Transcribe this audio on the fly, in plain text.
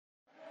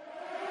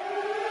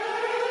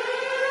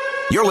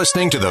You're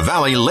listening to the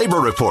Valley Labor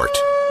Report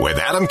with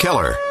Adam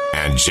Keller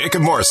and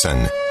Jacob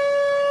Morrison.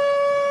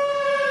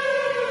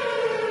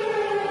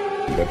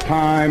 The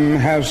time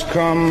has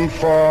come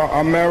for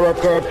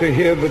America to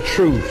hear the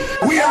truth.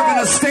 We are going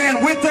to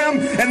stand with them,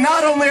 and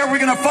not only are we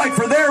going to fight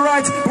for their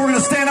rights, but we're going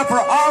to stand up for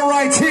our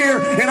rights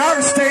here in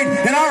our state,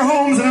 in our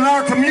homes, and in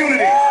our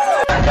community.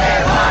 One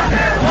day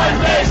longer,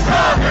 one day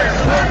stronger.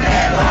 One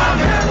day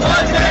longer,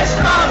 one day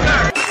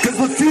stronger. Because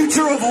the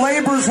future of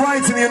labor's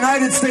rights in the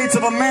United States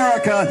of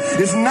America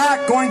is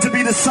not going to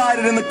be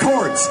decided in the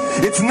courts.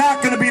 It's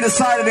not going to be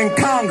decided in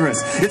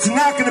Congress. It's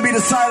not going to be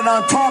decided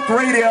on talk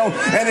radio,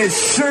 and it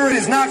sure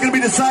is not going to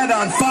be decided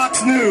on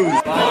Fox News.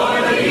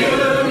 For the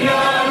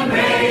union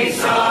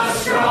makes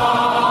us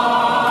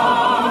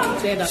strong.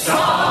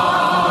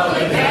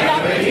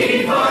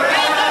 Solidarity forever.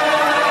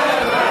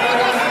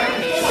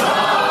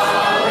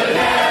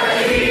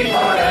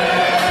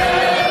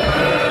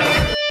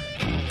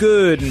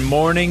 Good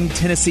morning,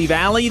 Tennessee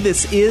Valley.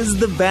 This is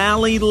the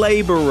Valley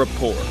Labor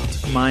Report.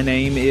 My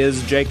name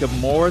is Jacob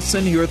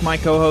Morrison, here with my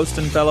co-host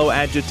and fellow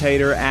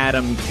agitator,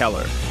 Adam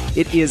Keller.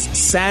 It is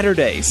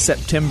Saturday,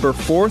 September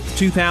 4th,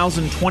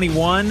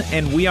 2021,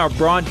 and we are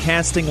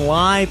broadcasting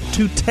live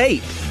to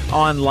tape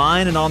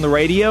online and on the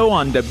radio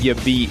on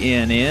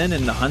WVNN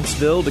in the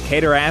Huntsville,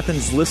 Decatur,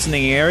 Athens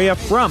listening area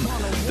from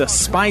the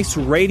Spice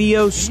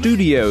Radio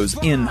Studios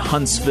in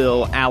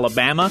Huntsville,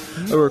 Alabama.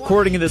 A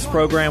recording of this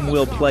program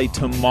will play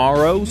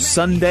tomorrow,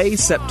 Sunday,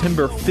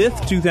 September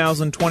 5th,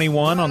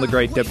 2021 on the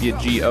great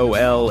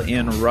WGOL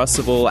in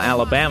Russellville,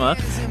 Alabama,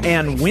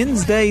 and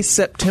Wednesday,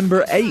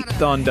 September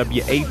 8th on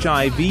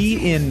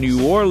WHIV in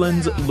New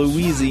Orleans,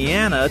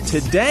 Louisiana.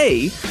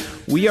 Today,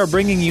 we are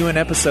bringing you an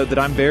episode that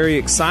I'm very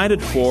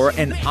excited for,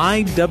 an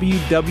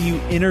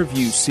IWW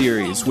Interview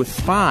Series with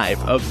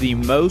 5 of the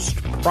most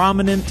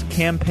prominent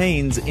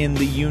campaigns in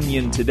the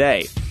union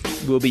today.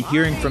 We'll be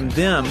hearing from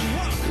them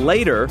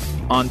later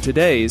on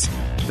today's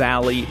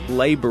Valley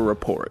Labor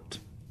Report.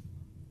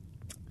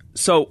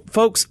 So,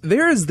 folks,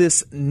 there is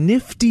this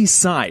nifty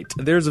site.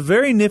 There's a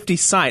very nifty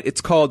site. It's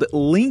called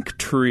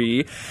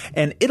Linktree,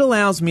 and it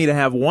allows me to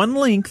have one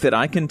link that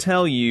I can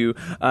tell you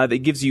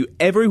that gives you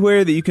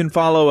everywhere that you can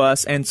follow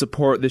us and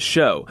support the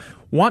show.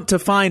 Want to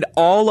find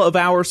all of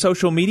our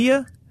social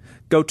media?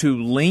 Go to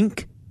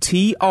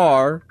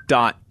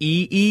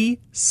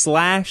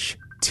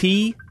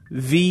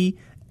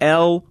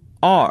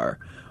linktr.ee/TVLR.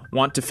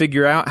 Want to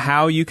figure out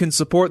how you can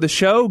support the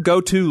show? Go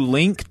to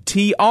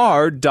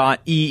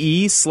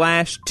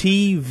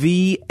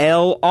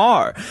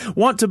linktr.ee/TVLR.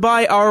 Want to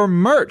buy our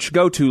merch?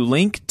 Go to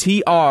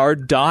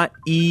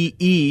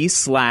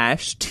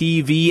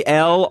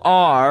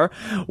linktr.ee/TVLR.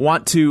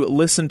 Want to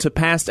listen to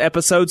past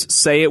episodes?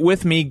 Say it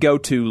with me. Go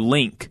to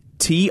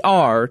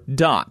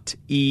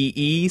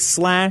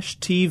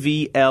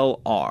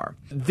linktr.ee/TVLR.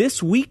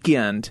 This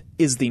weekend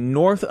is the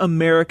North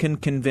American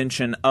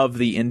Convention of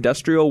the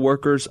Industrial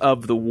Workers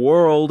of the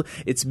World.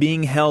 It's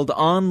being held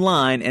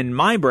online, and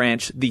my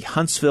branch, the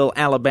Huntsville,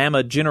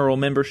 Alabama General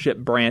Membership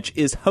Branch,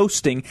 is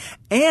hosting,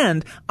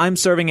 and I'm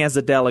serving as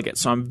a delegate.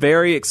 So I'm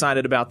very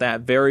excited about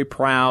that, very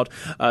proud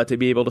to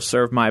be able to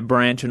serve my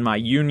branch and my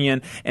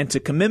union. And to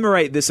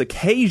commemorate this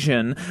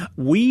occasion,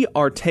 we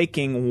are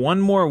taking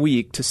one more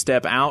week to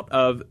step out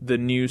of the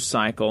news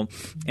cycle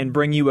and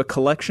bring you a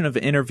collection of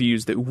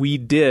interviews that we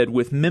did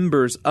with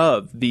members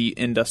of the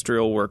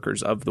industrial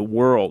workers of the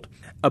world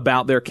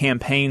about their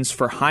campaigns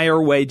for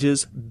higher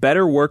wages,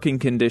 better working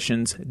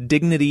conditions,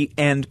 dignity,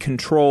 and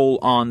control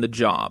on the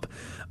job.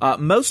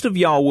 Most of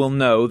y'all will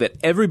know that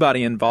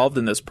everybody involved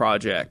in this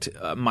project,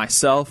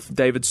 myself,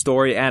 David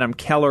Story, Adam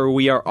Keller,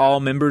 we are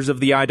all members of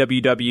the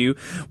IWW.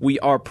 We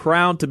are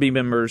proud to be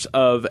members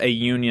of a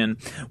union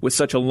with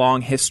such a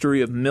long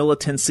history of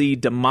militancy,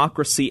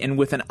 democracy, and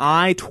with an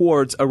eye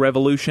towards a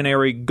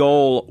revolutionary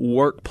goal,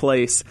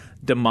 workplace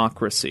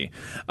democracy.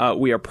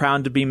 We are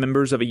proud to be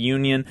members of a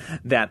union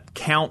that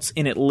counts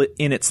in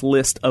its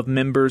list of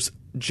members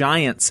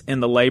giants in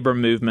the labor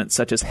movement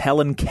such as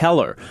Helen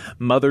Keller,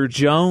 Mother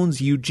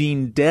Jones,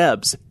 Eugene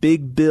Debs,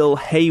 Big Bill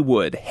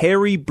Haywood,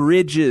 Harry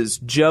Bridges,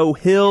 Joe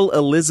Hill,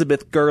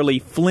 Elizabeth Gurley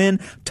Flynn,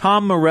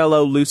 Tom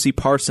Morello, Lucy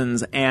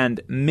Parsons,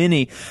 and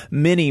many,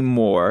 many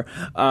more.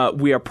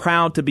 We are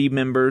proud to be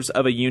members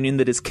of a union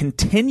that is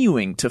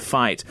continuing to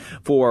fight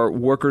for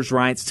workers'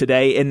 rights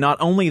today, and not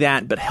only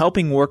that, but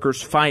helping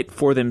workers fight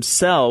for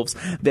themselves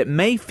that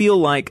may feel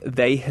like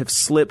they have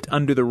slipped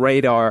under the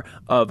radar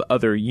of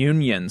other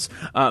unions.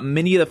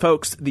 Many of the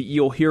folks that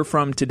you'll hear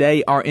from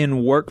today are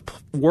in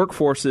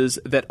workforces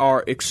that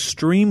are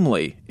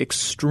extremely,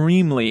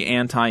 extremely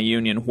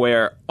anti-union,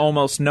 where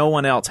almost no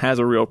one else has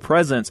a real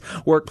presence.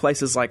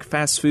 Workplaces like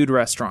fast food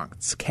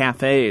restaurants,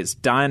 cafes,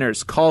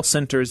 diners, call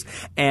centers,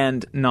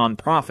 and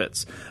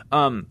nonprofits.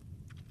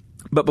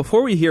 But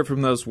before we hear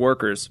from those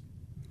workers,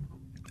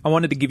 I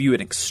wanted to give you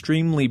an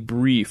extremely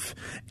brief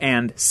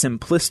and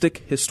simplistic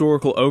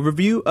historical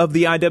overview of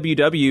the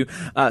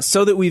IWW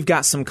so that we've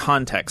got some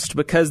context,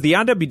 because the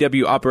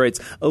IWW operates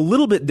a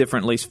little bit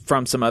differently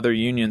from some other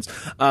unions,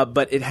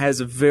 but it has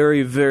a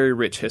very, very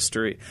rich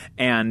history,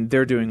 and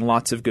they're doing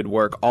lots of good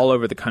work all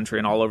over the country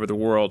and all over the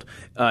world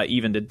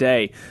even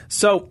today.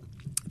 So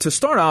to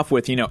start off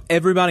with,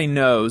 everybody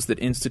knows that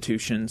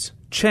institutions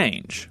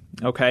change.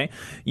 Okay?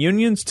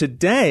 Unions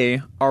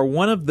today are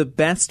one of the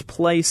best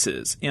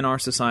places in our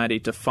society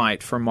to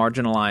fight for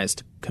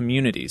marginalized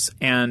communities,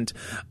 and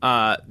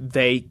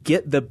they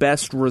get the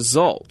best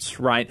results,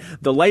 right?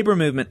 The labor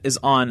movement is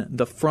on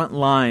the front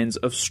lines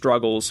of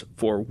struggles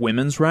for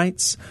women's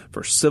rights,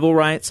 for civil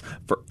rights,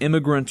 for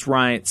immigrants'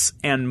 rights,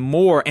 and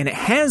more, and it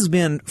has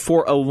been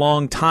for a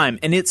long time,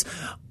 and it's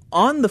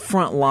on the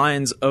front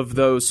lines of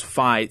those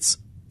fights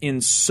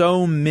in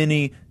so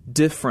many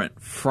different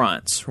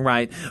fronts,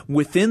 right?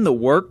 Within the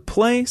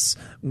workplace,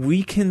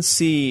 we can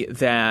see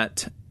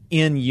that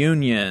in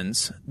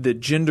unions, the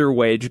gender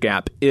wage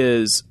gap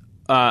is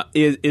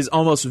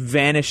almost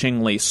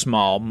vanishingly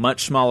small,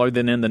 much smaller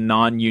than in the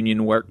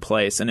non-union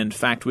workplace. And in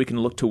fact, we can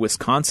look to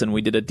Wisconsin.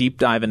 We did a deep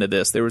dive into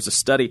this. There was a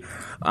study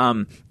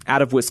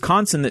out of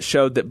Wisconsin that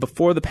showed that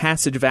before the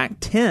passage of Act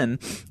 10,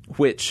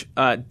 which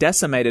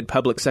decimated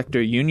public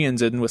sector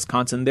unions in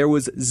Wisconsin, there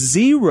was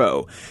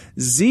zero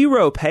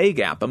pay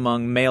gap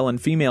among male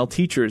and female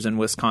teachers in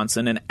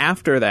Wisconsin. And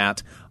after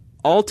that,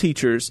 all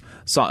teachers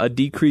saw a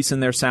decrease in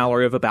their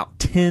salary of about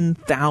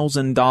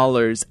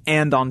 $10,000.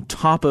 And on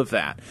top of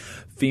that,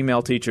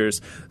 female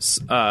teachers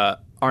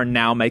are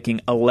now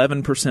making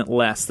 11%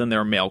 less than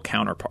their male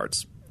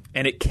counterparts.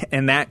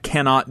 And that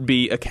cannot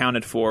be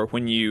accounted for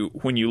when you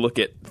look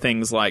at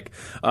things like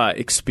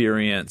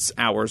experience,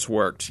 hours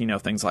worked,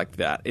 things like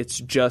that. It's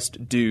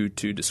just due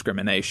to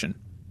discrimination.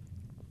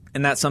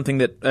 And that's something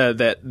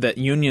that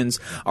unions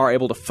are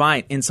able to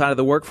fight inside of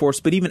the workforce.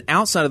 But even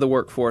outside of the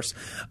workforce,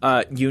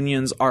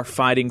 unions are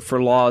fighting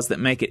for laws that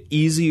make it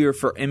easier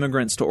for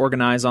immigrants to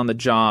organize on the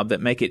job,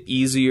 that make it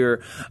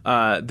easier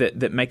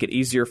that make it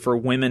easier for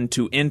women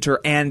to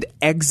enter and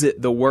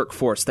exit the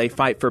workforce. They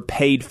fight for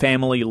paid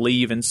family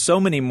leave and so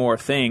many more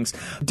things.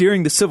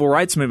 During the Civil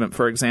Rights Movement,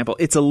 for example,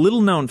 it's a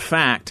little-known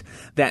fact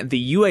that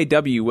the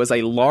UAW was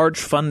a large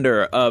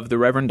funder of the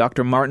Reverend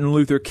Dr. Martin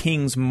Luther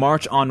King's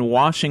March on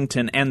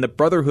Washington, and the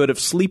Brotherhood of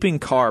Sleeping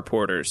Car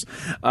Porters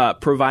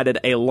provided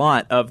a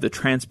lot of the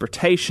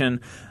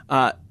transportation.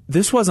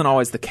 This wasn't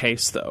always the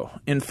case, though.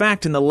 In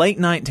fact, in the late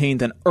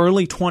 19th and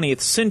early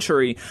 20th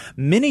century,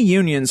 many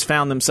unions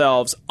found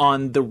themselves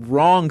on the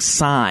wrong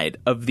side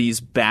of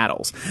these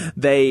battles.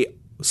 They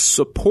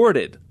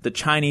supported the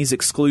Chinese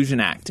Exclusion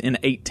Act in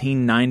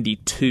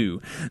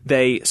 1892.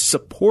 They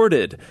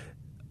supported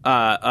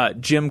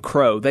Jim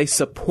Crow. They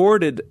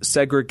supported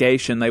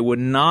segregation. They would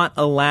not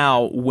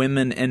allow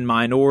women and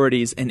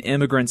minorities and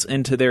immigrants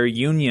into their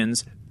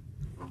unions.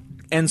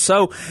 And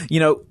so,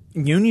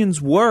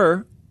 unions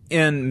were,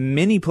 in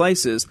many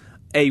places,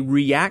 a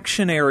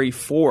reactionary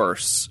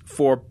force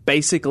for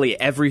basically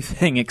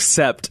everything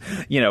except,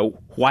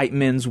 white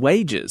men's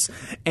wages.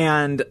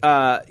 And,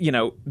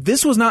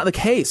 this was not the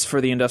case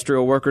for the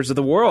industrial workers of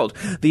the world.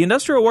 The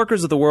industrial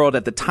workers of the world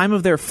at the time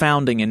of their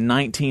founding in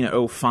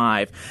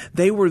 1905,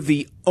 they were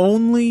the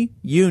only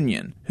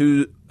union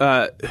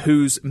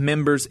whose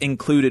members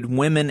included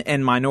women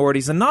and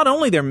minorities. And not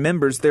only their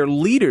members, their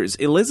leaders.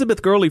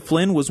 Elizabeth Gurley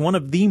Flynn was one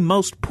of the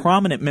most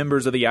prominent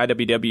members of the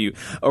IWW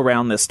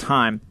around this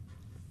time.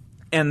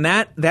 And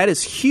that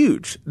is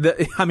huge.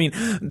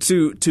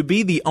 To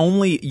be the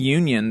only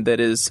union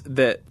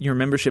that your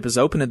membership is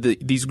open to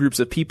these groups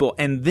of people,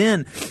 and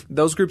then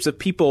those groups of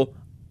people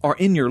are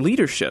in your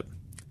leadership.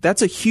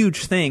 That's a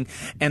huge thing,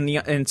 and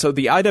so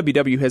the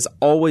IWW has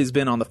always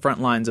been on the front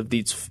lines of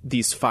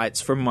these fights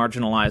for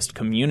marginalized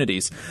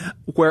communities.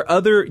 Where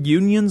other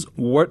unions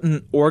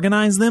wouldn't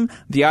organize them,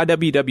 the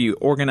IWW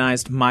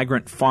organized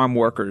migrant farm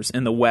workers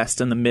in the West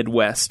and the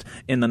Midwest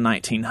in the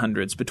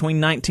 1900s.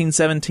 Between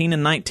 1917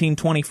 and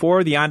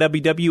 1924, the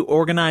IWW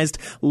organized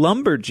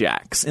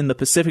lumberjacks in the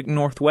Pacific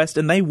Northwest,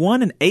 and they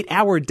won an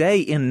 8-hour day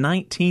in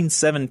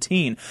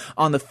 1917.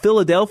 On the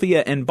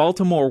Philadelphia and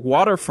Baltimore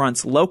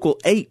waterfronts, Local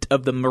 8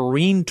 of the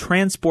Marine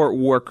Transport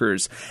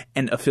Workers,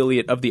 an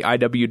affiliate of the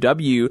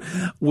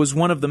IWW, was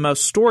one of the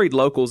most storied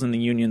locals in the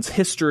union's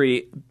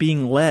history,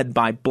 being led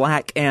by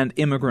black and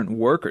immigrant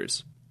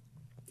workers.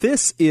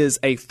 This is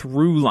a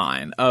through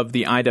line of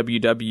the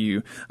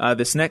IWW,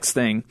 this next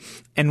thing,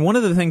 and one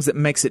of the things that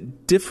makes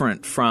it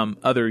different from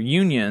other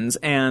unions,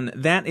 and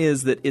that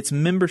is that its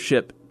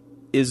membership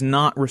is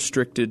not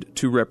restricted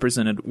to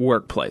represented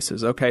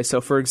workplaces. Okay, so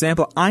for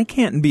example, I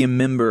can't be a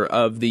member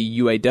of the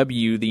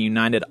UAW, the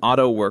United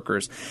Auto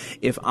Workers,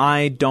 if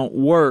I don't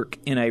work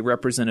in a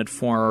represented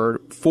Ford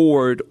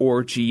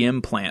or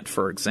GM plant,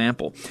 for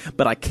example.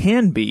 But I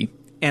can be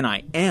and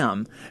I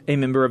am a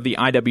member of the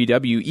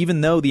IWW,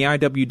 even though the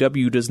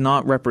IWW does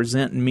not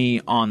represent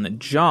me on the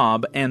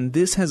job, and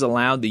this has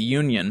allowed the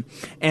union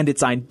and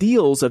its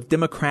ideals of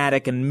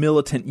democratic and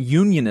militant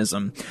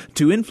unionism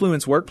to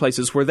influence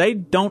workplaces where they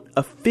don't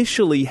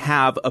officially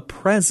have a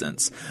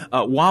presence.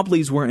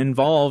 Wobblies were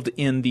involved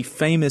in the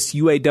famous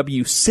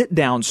UAW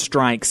sit-down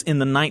strikes in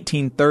the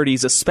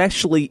 1930s,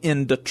 especially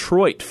in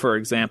Detroit, for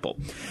example.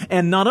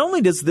 And not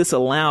only does this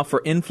allow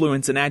for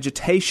influence and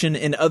agitation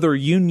in other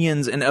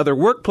unions and other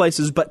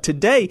workplaces, but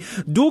today,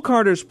 dual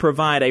carders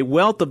provide a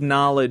wealth of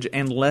knowledge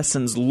and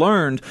lessons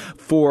learned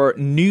for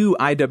new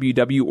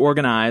IWW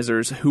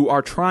organizers who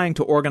are trying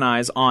to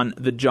organize on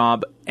the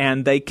job,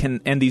 and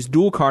these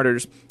dual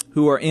carders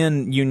who are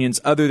in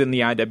unions other than the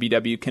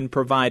IWW can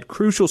provide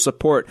crucial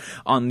support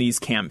on these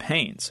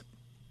campaigns.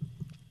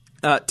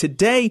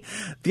 Today,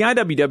 the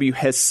IWW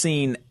has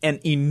seen an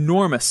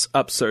enormous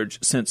upsurge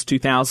since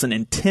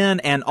 2010,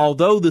 and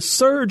although the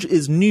surge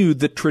is new,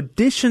 the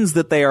traditions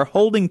that they are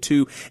holding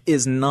to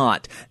is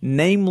not,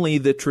 namely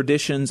the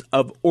traditions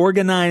of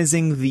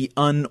organizing the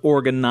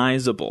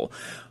unorganizable.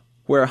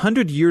 Where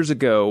 100 years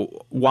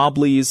ago,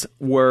 Wobblies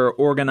were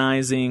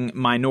organizing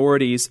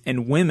minorities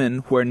and women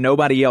where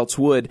nobody else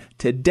would,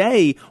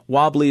 today,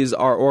 Wobblies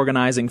are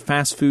organizing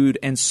fast food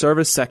and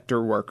service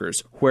sector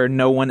workers where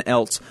no one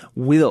else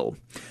will.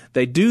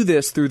 They do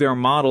this through their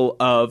model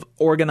of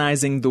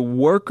organizing the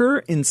worker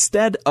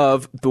instead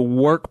of the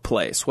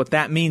workplace. What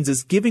that means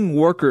is giving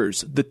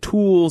workers the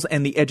tools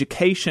and the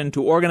education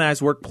to organize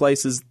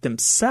workplaces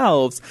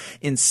themselves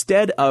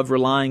instead of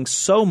relying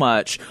so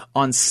much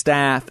on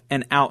staff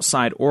and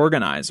outside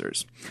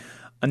organizers.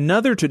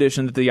 Another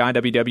tradition that the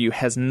IWW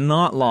has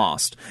not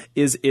lost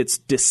is its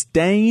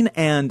disdain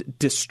and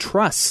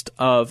distrust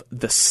of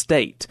the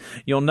state.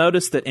 You'll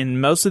notice that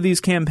in most of these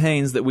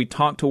campaigns that we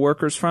talk to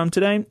workers from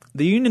today,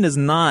 the union is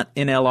not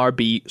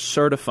NLRB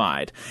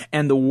certified,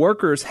 and the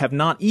workers have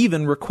not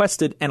even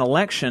requested an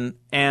election,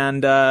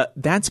 and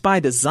that's by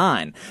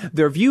design.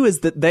 Their view is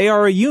that they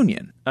are a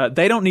union.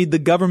 They don't need the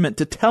government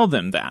to tell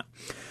them that.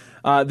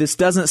 This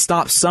doesn't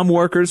stop some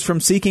workers from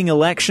seeking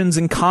elections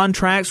and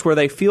contracts where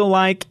they feel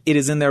like it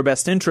is in their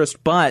best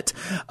interest, but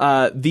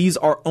these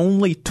are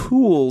only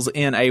tools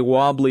in a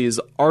Wobbly's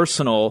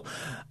arsenal,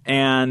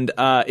 and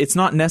it's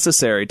not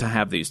necessary to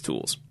have these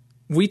tools.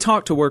 We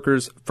talked to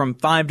workers from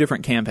 5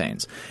 different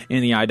campaigns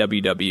in the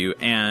IWW,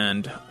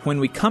 and when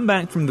we come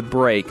back from the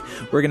break,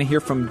 we're going to hear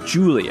from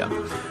Julia.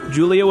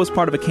 Julia was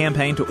part of a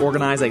campaign to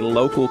organize a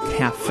local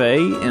cafe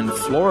in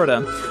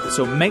Florida,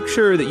 so make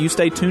sure that you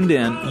stay tuned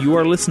in. You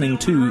are listening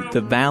to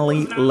the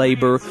Valley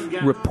Labor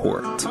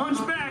Report.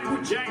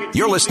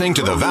 You're listening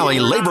to the Valley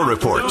Labor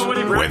Report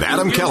with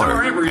Adam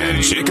Keller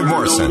and Jacob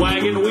Morrison.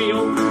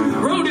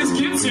 Rode his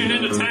Gibson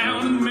into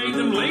town and made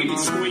them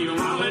ladies squeal.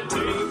 All it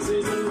takes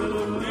is a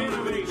little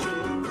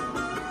innovation.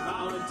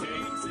 All it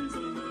takes is a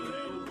little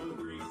elbow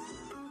grease.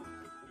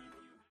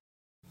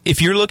 If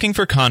you're looking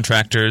for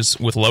contractors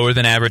with lower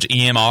than average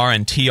EMR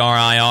and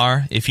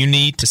TRIR, if you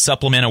need to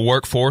supplement a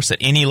workforce at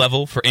any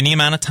level for any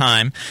amount of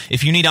time,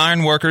 if you need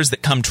iron workers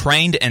that come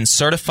trained and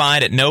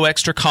certified at no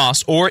extra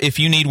cost, or if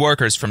you need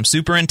workers from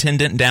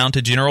superintendent down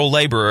to general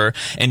laborer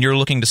and you're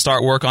looking to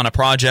start work on a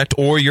project,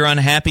 or you're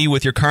unhappy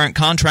with your current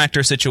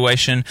contractor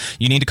situation,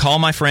 you need to call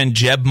my friend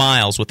Jeb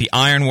Miles with the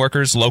Iron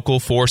Workers Local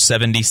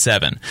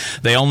 477.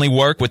 They only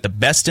work with the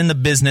best in the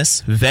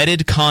business,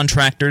 vetted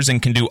contractors, and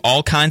can do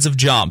all kinds of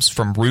jobs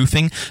from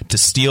roofing to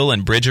steel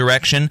and bridge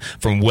erection,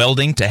 from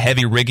welding to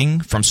heavy rigging,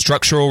 from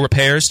structural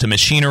repairs to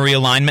machinery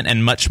alignment,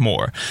 and much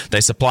more. They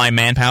supply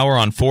manpower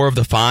on 4 of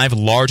the 5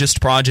 largest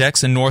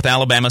projects in North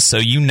Alabama, so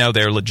you know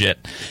they're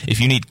legit. If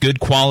you need good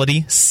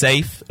quality,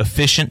 safe,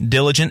 efficient,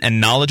 diligent, and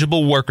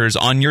knowledgeable workers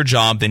on your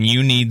job, then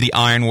you need the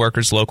Iron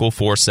Workers Local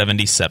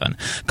 477.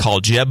 Call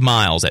Jeb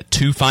Miles at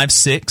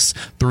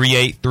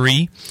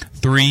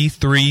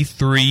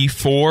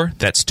 256-383-3334.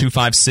 That's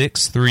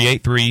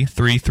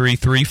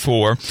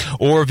 256-383-3334.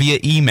 Or via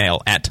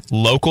email at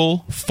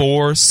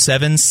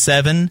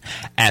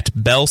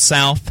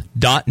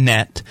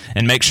local477@bellsouth.net,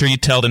 and make sure you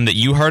tell them that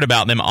you heard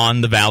about them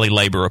on the Valley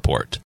Labor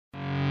Report.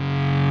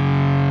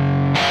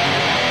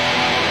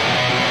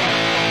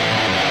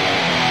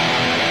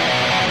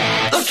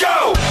 Let's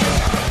go!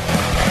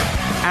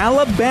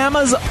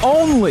 Alabama's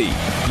only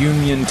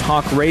union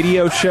talk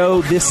radio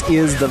show. This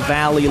is the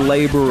Valley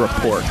Labor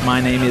Report. My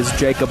name is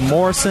Jacob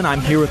Morrison. I'm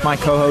here with my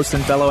co-host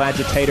and fellow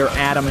agitator,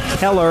 Adam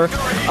Keller.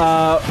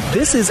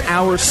 This is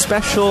our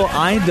special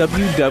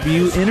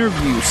IWW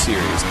Interview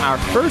Series. Our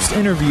first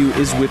interview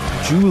is with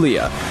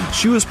Julia.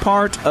 She was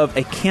part of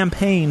a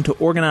campaign to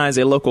organize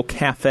a local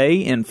cafe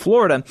in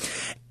Florida.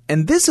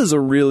 And this was a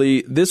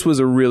really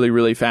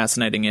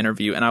fascinating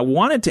interview. And I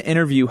wanted to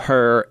interview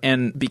her,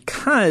 and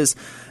because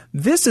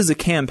this is a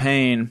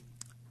campaign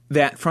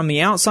that from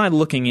the outside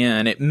looking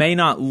in, it may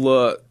not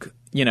look,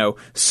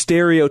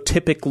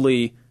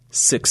 stereotypically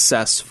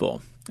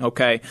successful.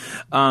 Okay.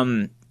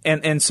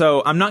 And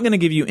so I'm not going to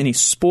give you any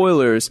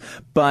spoilers,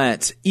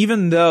 but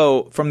even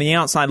though from the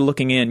outside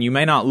looking in, you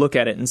may not look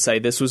at it and say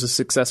this was a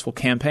successful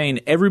campaign,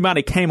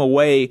 everybody came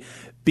away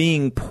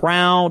being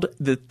proud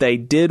that they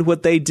did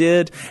what they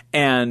did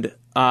and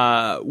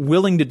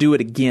willing to do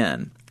it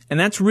again. And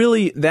that's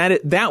really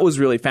that was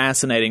really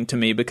fascinating to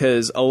me,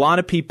 because a lot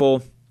of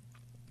people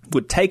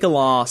would take a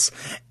loss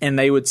and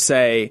they would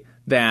say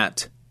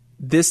that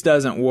this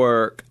doesn't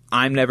work,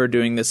 I'm never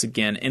doing this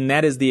again. And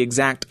that is the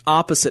exact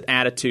opposite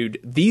attitude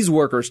these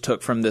workers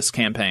took from this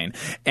campaign.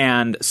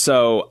 And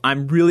so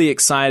I'm really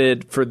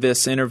excited for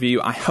this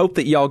interview. I hope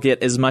that y'all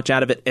get as much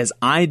out of it as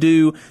I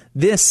do.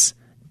 This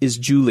is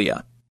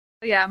Julia.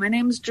 Yeah, my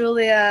name's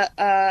Julia.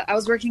 I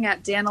was working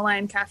at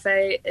Dandelion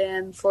Cafe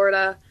in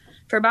Florida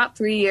for about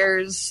 3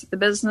 years. The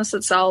business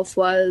itself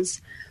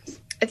was,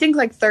 I think,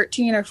 like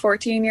 13 or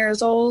 14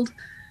 years old.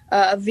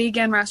 A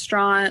vegan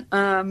restaurant,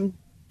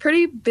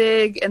 pretty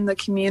big in the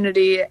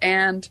community.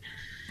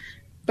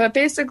 But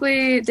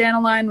basically,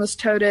 Dandelion was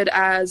touted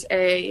as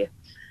a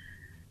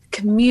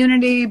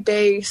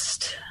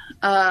community-based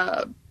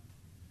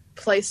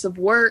place of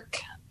work,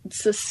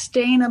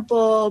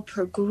 sustainable,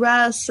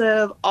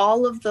 progressive,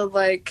 all of the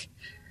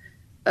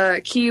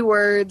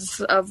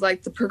keywords of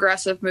like the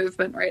progressive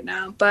movement right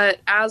now. But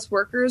as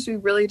workers, we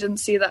really didn't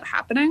see that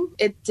happening.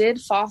 It did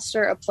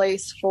foster a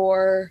place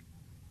for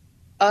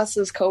us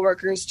as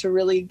coworkers to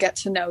really get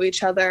to know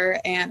each other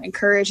and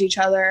encourage each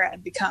other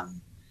and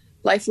become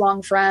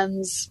lifelong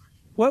friends.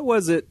 What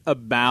was it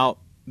about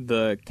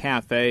the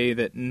cafe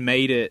that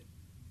made it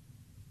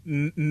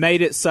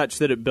such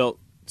that it built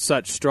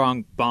such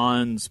strong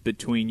bonds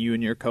between you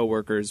and your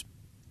coworkers?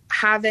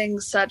 Having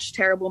such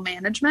terrible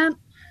management,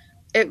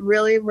 it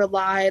really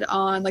relied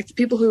on, like, the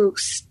people who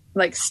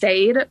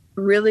stayed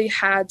really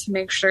had to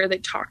make sure they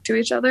talked to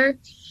each other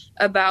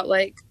about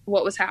like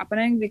what was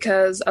happening,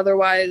 because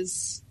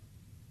otherwise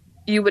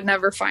you would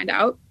never find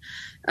out.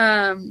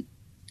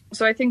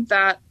 So I think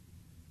that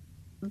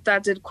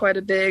did quite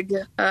a big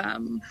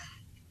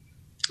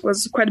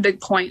was quite a big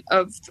point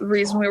of the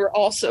reason we were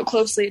all so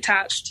closely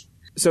attached.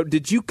 So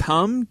did you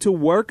come to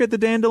work at the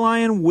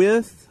Dandelion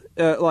with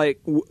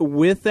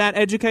with that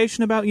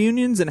education about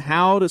unions and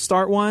how to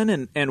start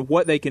one and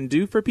what they can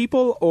do for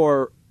people,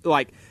 or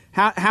like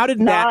how did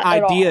that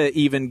idea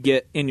even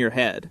get in your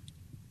head?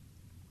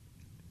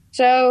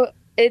 So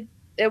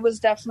it was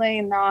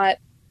definitely not,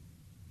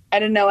 I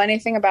didn't know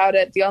anything about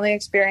it. The only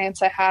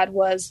experience I had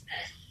was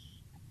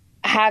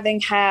having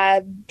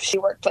had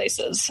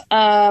workplaces,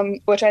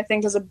 which I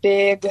think is a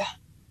big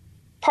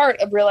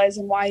part of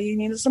realizing why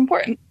union is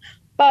important.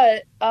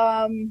 But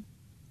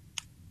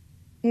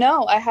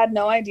no, I had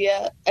no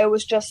idea. It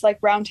was just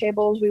like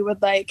roundtables. We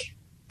would like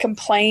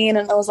complain,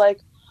 and I was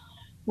like,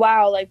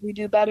 wow, like we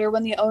do better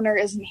when the owner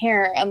isn't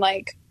here. And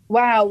like,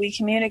 wow, we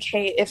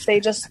communicate. If they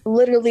just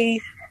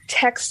literally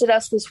texted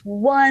us this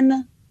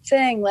one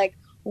thing, like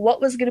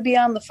what was going to be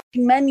on the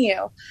fucking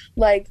menu,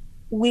 like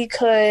we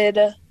could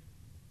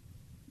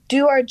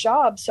do our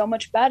job so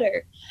much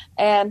better.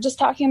 And just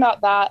talking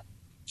about that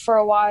for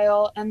a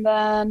while. And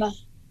then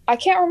I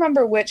can't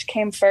remember which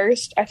came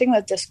first. I think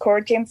the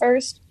Discord came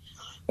first.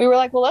 We were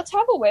like, well, let's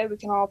have a way we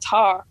can all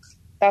talk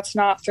that's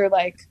not through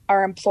like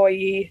our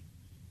employee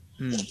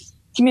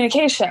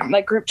communication,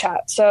 like group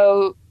chat.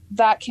 So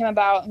that came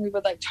about, and we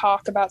would like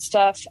talk about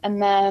stuff.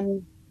 And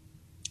then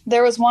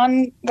there was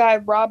one guy,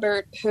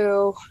 Robert,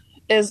 who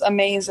is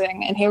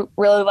amazing, and he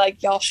really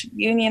like, y'all should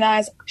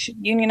unionize.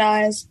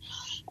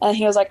 And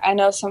he was like, I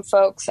know some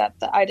folks at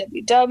the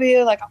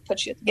IWW, like I'll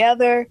put you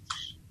together.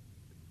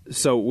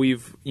 So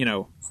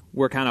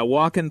we're kind of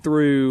walking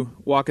through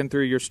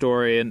your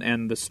story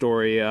and the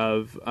story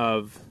of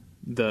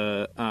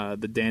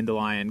the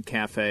Dandelion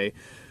Cafe.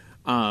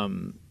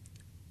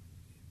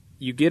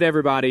 You get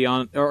everybody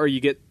on, or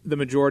you get the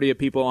majority of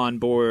people on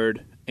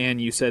board,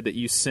 and you said that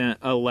you sent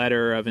a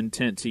letter of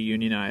intent to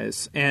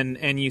unionize,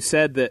 and you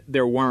said that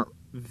there weren't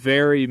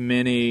very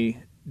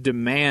many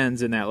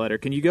demands in that letter.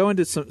 Can you go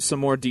into some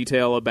more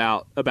detail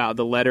about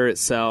the letter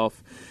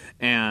itself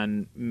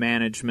and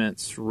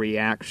management's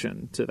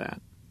reaction to that?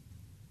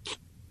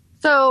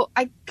 So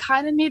I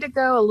kind of need to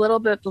go a little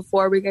bit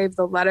before we gave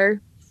the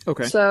letter.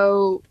 Okay.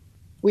 So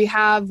we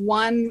have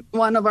one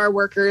of our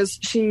workers.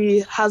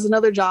 She has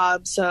another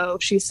job, so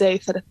she's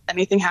safe that if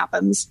anything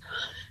happens.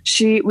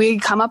 We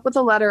come up with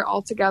a letter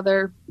all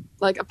together,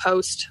 like a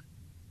post,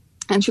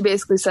 and she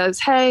basically says,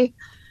 hey,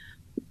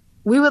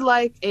 we would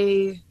like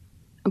a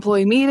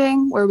employee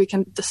meeting where we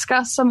can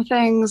discuss some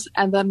things,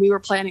 and then we were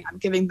planning on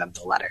giving them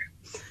the letter.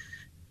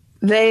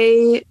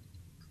 They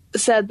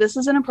said, this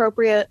is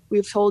inappropriate.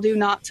 We've told you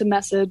not to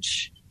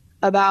message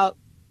about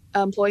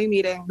employee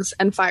meetings,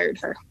 and fired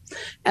her.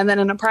 And then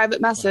in a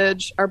private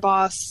message, our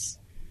boss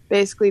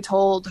basically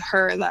told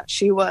her that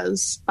she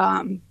was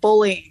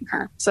bullying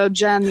her. So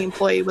Jen, the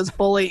employee, was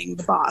bullying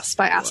the boss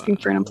by asking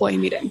for an employee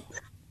meeting.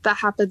 That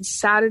happened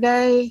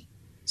Saturday.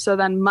 So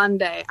then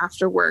Monday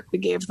after work, we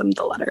gave them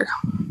the letter.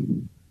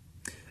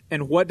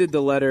 And what did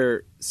the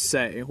letter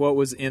say? What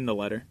was in the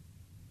letter?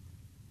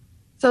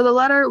 So the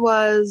letter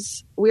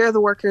was, we are the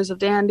workers of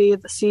Dandy,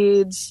 the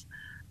Seeds.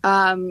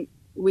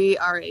 We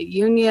are a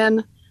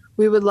union.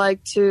 We would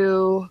like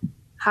to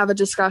have a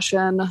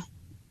discussion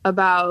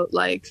about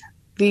like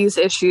these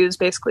issues,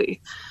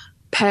 basically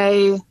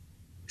pay,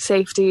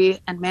 safety,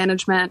 and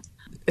management.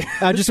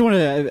 I just want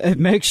to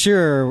make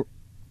sure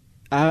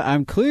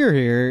I'm clear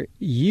here.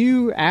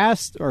 You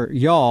asked, or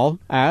y'all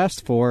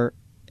asked for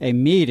a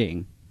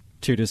meeting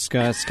to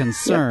discuss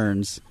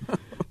concerns.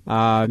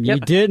 You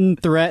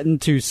didn't threaten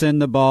to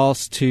send the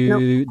boss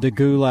to the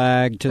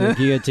gulag, to the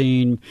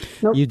guillotine.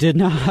 You did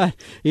not.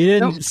 You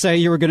didn't say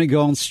you were going to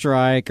go on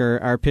strike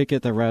or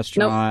picket the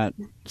restaurant,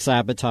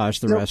 sabotage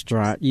the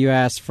restaurant. You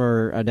asked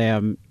for a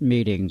damn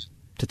meeting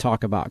to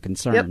talk about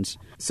concerns.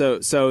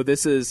 So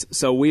this is,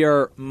 so we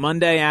are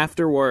Monday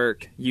after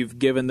work. You've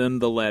given them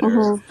the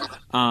letter.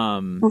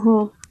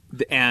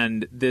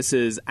 And this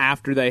is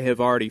after they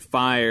have already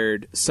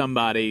fired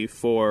somebody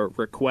for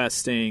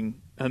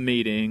requesting a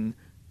meeting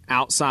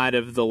outside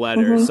of the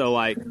letter. So,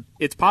 like,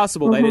 it's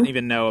possible they didn't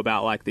even know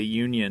about, like, the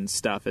union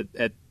stuff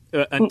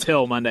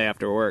until Monday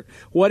after work.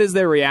 What is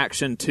their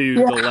reaction to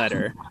the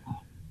letter?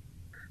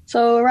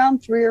 So around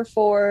 3 or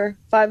 4,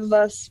 5 of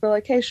us were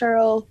like, hey,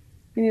 Cheryl,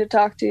 we need to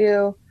talk to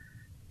you.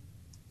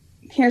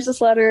 Here's this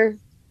letter.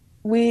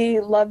 We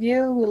love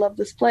you. We love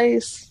this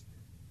place.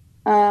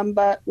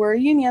 But we're a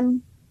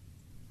union.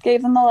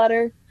 Gave them the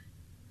letter.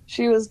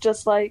 She was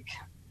just like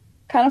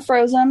kind of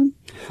frozen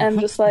and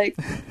just like,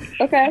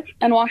 okay,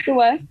 and walked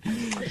away.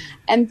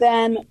 And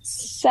then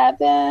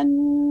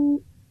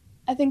 7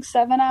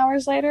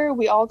 hours later,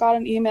 we all got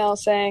an email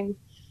saying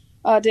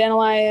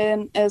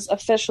Dandelion is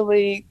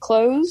officially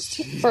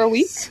closed for a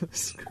week.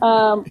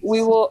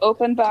 We will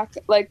open back,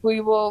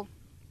 we're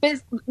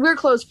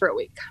closed for a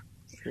week.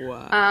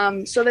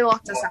 Wow. So they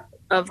locked us out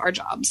of our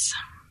jobs.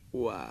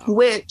 Wow.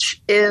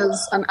 Which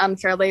is an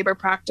unfair labor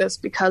practice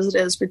because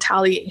it is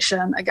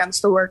retaliation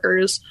against the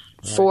workers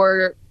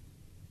for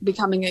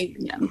becoming a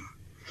union.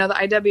 The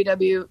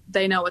IWW,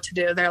 they know what to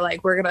do. They're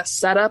like, we're going to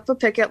set up a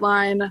picket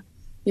line.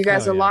 You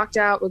guys are locked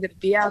out. We're going to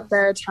be out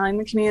there telling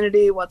the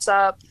community what's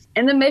up.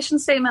 In the mission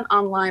statement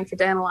online for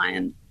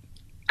Dandelion,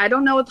 I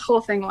don't know what the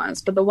whole thing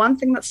was, but the one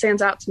thing that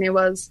stands out to me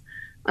was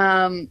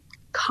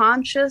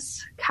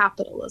conscious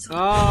capitalism.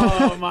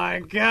 Oh,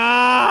 my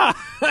God.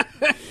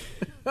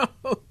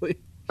 Holy.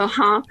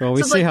 Well,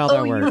 we see how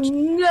that works.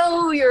 You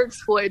know you're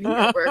exploiting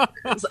your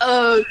workers.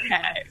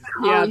 Okay.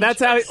 Yeah, that's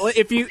how.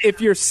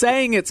 If you're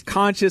saying it's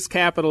conscious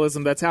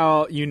capitalism, that's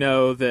how you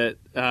know that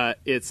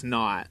it's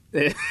not.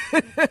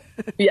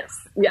 Yes.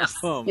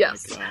 Oh my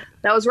yes. God.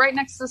 That was right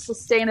next to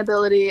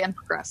sustainability and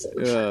progressive.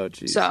 Oh,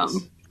 Jesus. So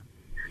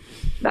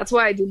that's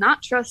why I do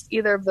not trust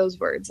either of those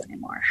words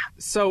anymore.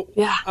 So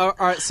all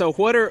right. So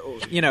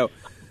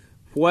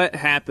what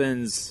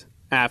happens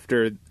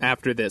after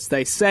this?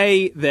 They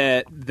say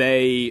that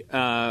they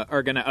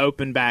are going to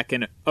open up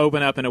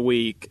in a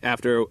week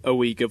after a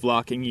week of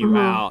locking you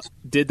out.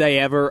 Did they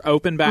ever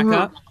open back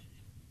up?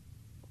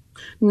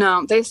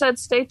 No, they said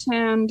stay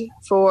tuned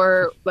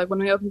for when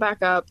we open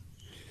back up.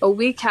 A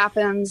week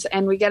happens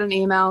and we get an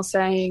email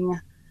saying,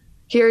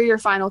 here are your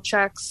final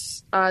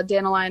checks.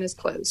 Dandelion is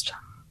closed.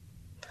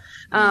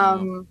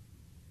 And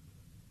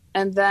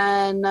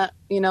then,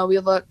 we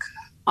look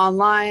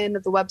online,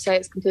 the website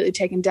is completely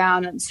taken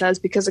down and it says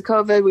because of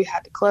COVID we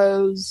had to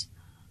close.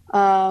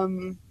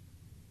 So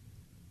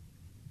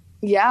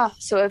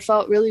it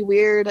felt really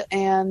weird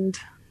and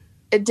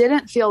it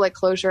didn't feel like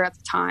closure at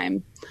the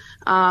time.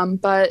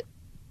 But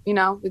we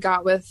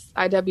got with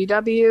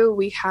IWW,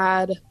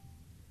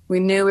 we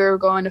knew we were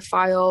going to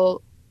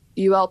file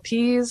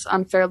ULPs,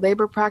 unfair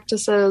labor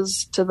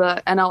practices, to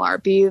the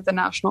NLRB, the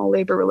National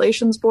Labor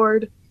Relations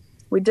Board.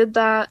 We did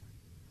that.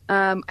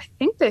 I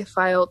think they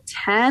filed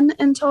 10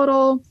 in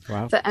total.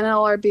 Wow. The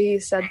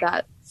NLRB said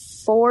that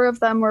 4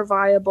 of them were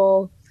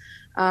viable,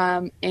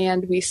 and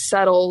we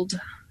settled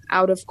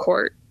out of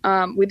court.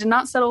 We did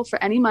not settle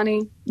for any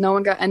money. No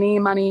one got any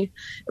money.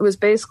 It was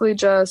basically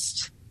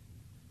just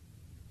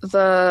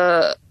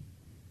the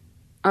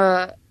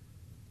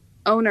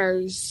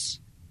owners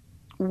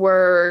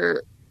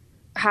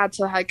had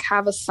to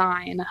have a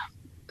sign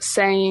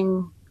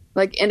saying,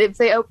 and if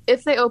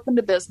they opened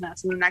a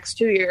business in the next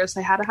 2 years,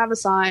 they had to have a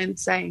sign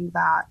saying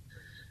that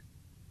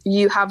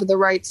you have the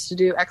rights to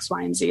do X,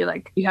 Y, and Z.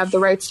 You have the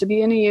rights to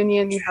be in a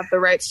union. You have the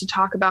rights to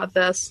talk about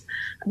this.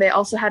 They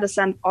also had to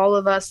send all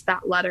of us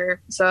that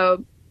letter.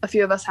 So a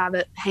few of us have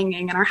it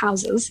hanging in our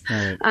houses.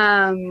 Right.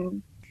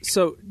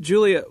 So,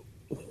 Julia,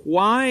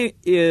 why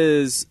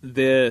is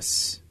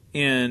this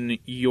in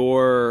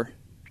your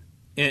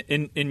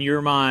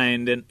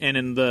mind and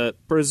in the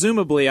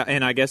presumably,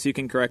 and I guess you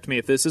can correct me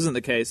if this isn't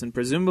the case, and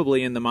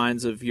presumably in the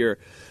minds of your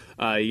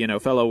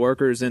fellow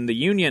workers in the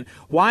union,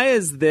 why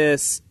is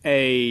this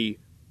a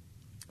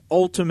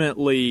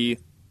ultimately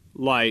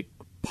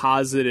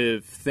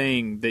positive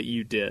thing that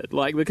you did?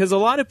 Because a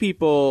lot of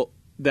people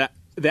that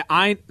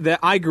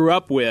I grew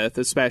up with,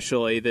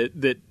 especially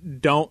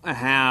that don't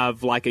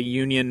have a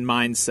union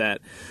mindset,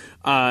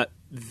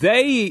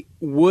 they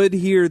would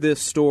hear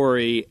this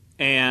story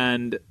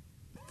and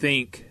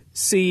think,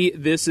 see,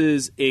 this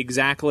is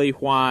exactly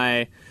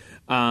why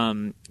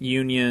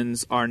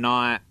unions are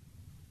not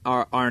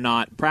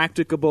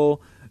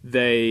practicable.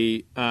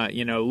 They,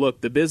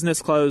 look, the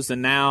business closed,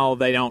 and now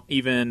they don't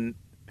even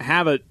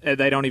have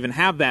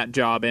that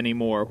job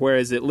anymore.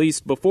 Whereas at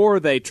least before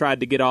they tried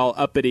to get all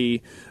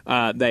uppity,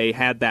 they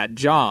had that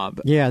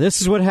job. Yeah,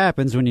 this is what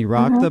happens when you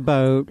rock the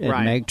boat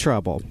and make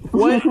trouble.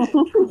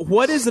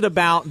 What is it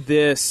about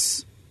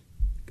this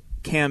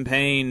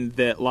campaign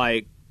that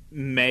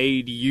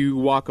made you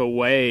walk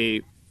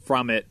away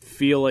from it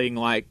feeling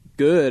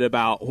good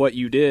about what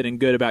you did and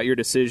good about your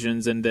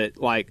decisions, and that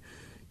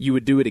you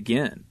would do it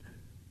again?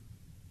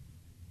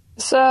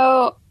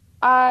 So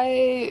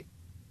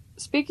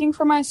speaking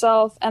for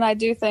myself, and I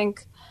do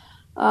think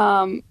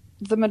the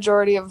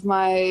majority of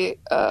my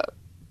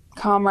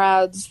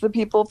comrades, the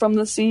people from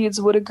the Seeds,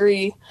 would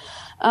agree,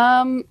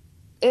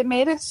 it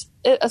made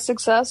it a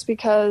success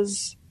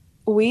because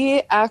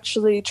we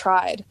actually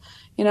tried.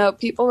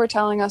 People were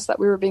telling us that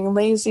we were being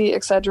lazy,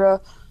 etc.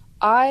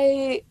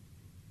 I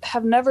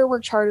have never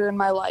worked harder in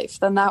my life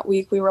than that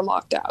week we were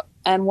locked out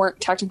and weren't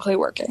technically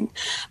working.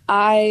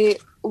 I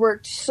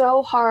worked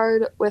so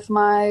hard with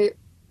my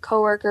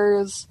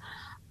coworkers.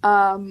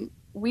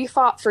 We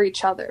fought for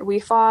each other. We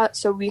fought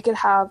so we could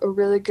have a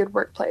really good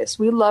workplace.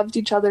 We loved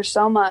each other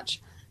so much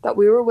that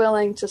we were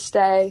willing to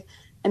stay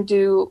and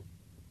do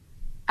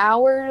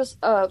hours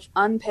of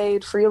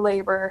unpaid free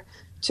labor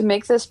to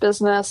make this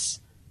business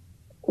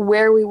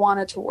where we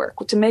wanted to work,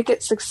 to make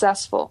it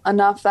successful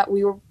enough that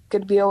we were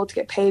going to be able to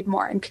get paid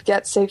more and could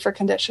get safer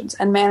conditions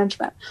and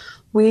management.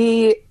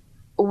 We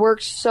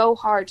worked so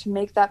hard to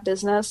make that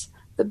business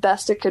the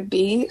best it could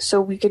be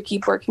so we could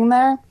keep working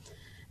there.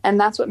 And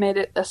that's what made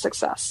it a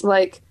success.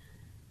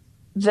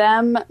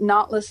 Them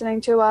not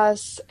listening to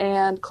us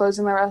and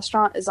closing the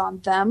restaurant is on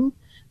them.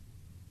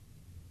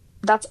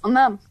 That's on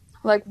them.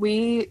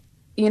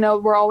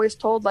 We're always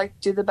told,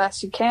 do the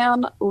best you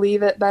can,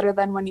 leave it better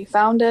than when you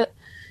found it.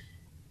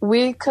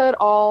 We could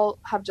all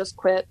have just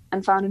quit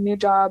and found a new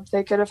job.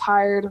 They could have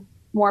hired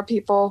more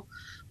people.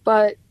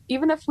 But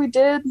even if we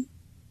did,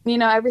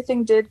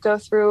 everything did go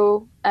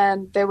through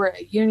and they were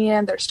a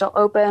union, they're still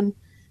open,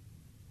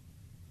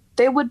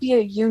 they would be a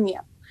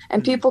union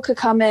and people could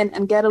come in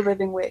and get a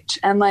living wage.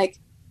 And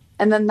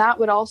then that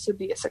would also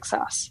be a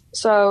success.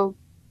 So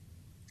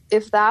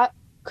if that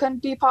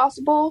couldn't be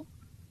possible,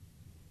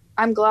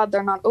 I'm glad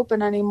they're not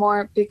open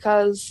anymore,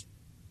 because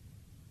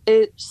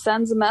it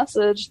sends a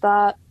message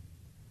that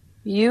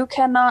you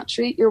cannot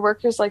treat your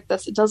workers like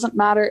this. It doesn't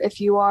matter if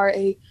you are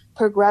a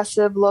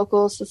progressive,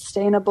 local,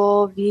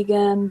 sustainable,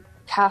 vegan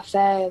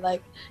cafe.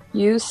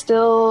 You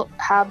still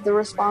have the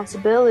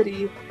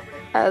responsibility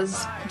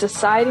as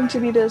deciding to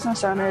be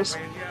business owners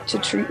to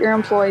treat your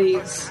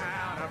employees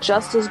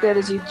just as good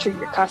as you treat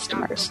your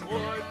customers.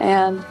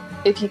 And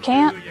if you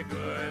can't,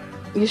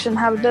 you shouldn't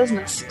have a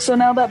business. So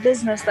now that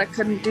business that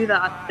couldn't do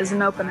that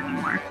isn't open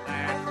anymore.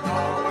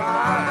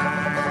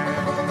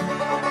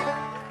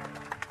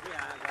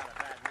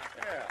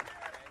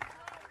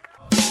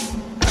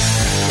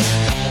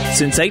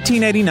 Since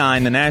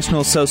 1889, the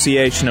National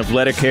Association of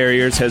Letter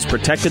Carriers has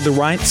protected the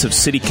rights of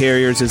city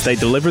carriers as they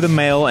deliver the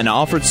mail and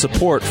offered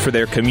support for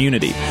their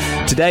community.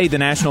 Today, the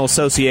National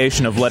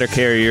Association of Letter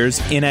Carriers,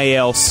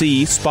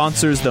 NALC,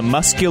 sponsors the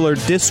Muscular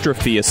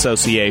Dystrophy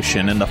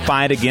Association in the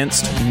fight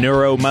against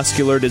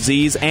neuromuscular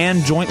disease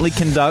and jointly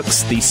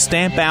conducts the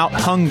Stamp Out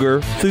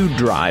Hunger Food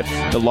Drive,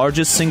 the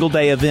largest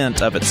single-day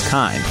event of its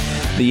kind.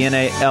 The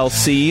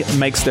NALC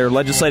makes their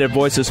legislative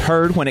voices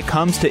heard when it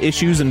comes to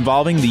issues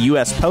involving the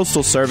U.S.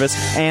 Postal Service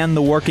and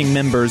the working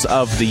members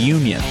of the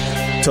union.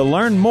 To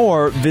learn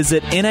more,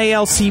 visit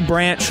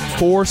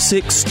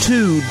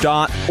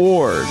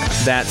NALCbranch462.org.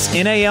 That's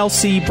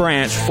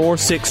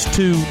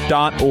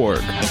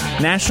NALCbranch462.org.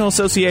 National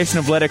Association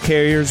of Letter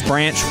Carriers,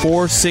 Branch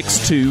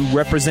 462,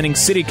 representing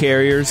city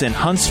carriers in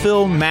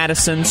Huntsville,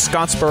 Madison,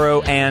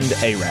 Scottsboro, and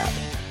Arab.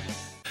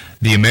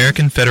 The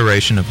American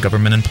Federation of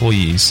Government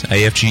Employees,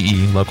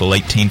 AFGE Local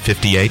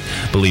 1858,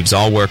 believes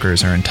all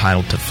workers are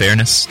entitled to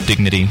fairness,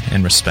 dignity,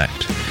 and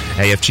respect.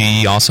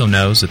 AFGE also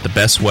knows that the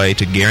best way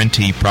to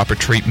guarantee proper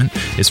treatment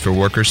is for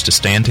workers to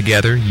stand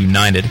together,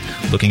 united,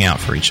 looking out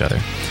for each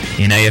other.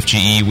 In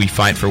AFGE, we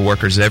fight for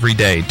workers every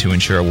day to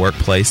ensure a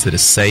workplace that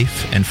is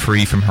safe and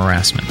free from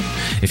harassment.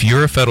 If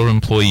you're a federal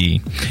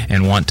employee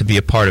and want to be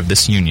a part of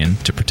this union,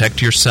 to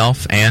protect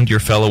yourself and your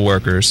fellow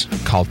workers,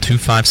 call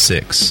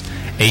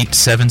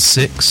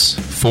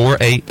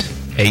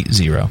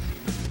 256-876-4880.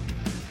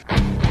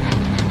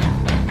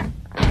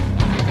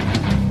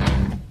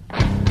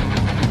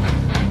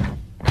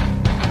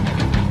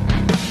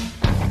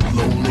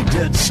 Lonely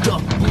dead,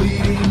 stuck,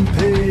 bleeding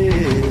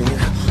pig.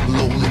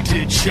 Lonely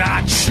ditch,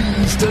 I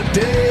choose the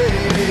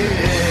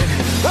dead.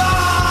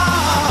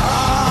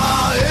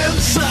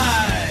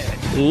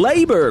 Inside.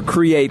 Labor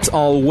creates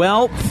all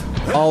wealth.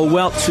 all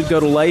well to go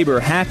to labor.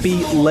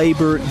 Happy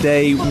Labor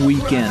Day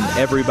weekend,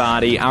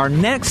 everybody. Our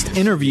next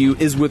interview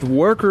is with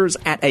workers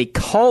at a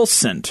call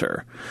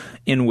center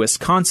in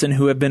Wisconsin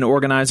who have been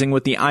organizing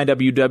with the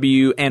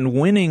IWW and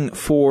winning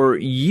for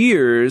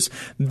years.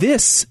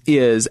 This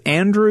is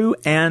Andrew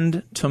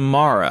and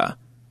Tamara.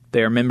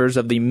 They are members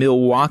of the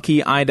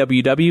Milwaukee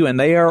IWW, and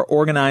they are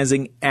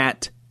organizing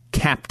at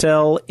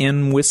Captel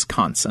in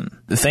Wisconsin.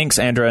 Thanks,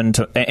 Andrew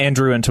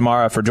and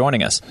Tamara, for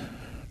joining us.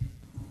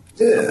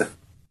 Yeah.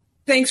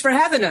 Thanks for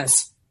having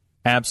us.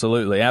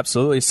 Absolutely,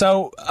 absolutely.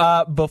 So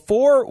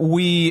before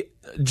we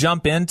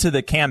jump into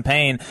the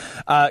campaign,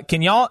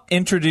 can y'all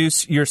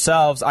introduce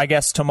yourselves? I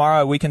guess,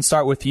 Tamara, we can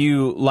start with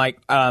you. Like,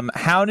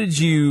 how did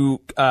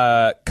you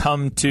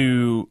come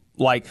to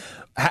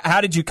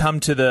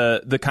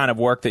the kind of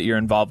work that you're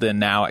involved in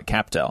now at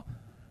Captel?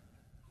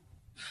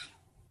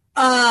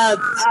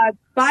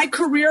 By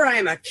career, I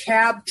am a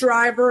cab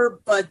driver,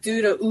 but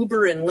due to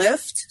Uber and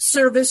Lyft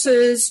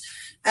services,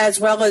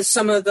 as well as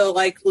some of the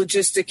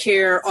logistic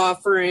care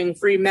offering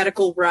free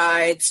medical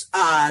rides,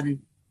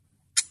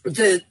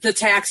 the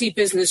taxi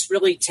business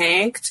really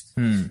tanked.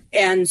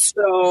 And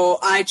so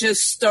I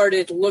just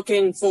started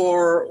looking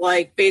for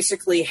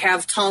basically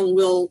have tongue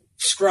will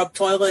scrub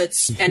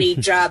toilets, any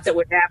job that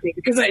would have me,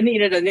 because I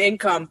needed an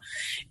income,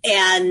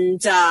 and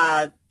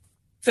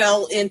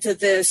fell into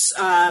this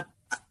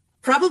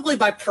probably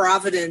by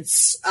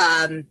providence.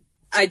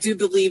 I do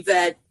believe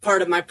that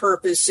part of my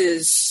purpose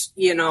is,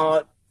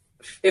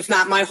 if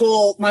not my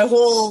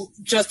whole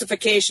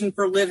justification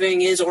for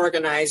living is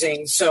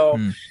organizing. So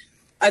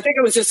I think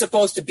I was just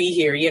supposed to be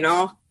here,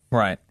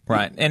 Right.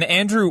 And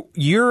Andrew,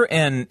 you've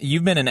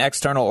been an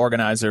external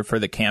organizer for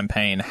the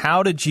campaign.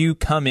 How did you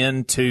come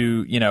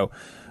into,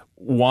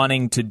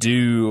 wanting to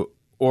do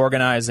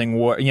organizing?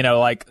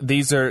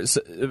 These are,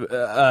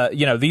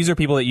 these are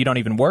people that you don't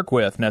even work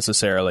with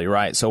necessarily,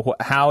 right? So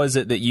how is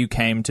it that you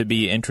came to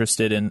be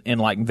interested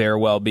in their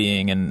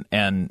well-being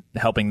and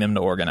helping them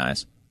to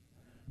organize?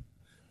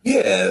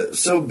 Yeah.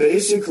 So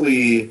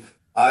basically,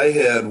 I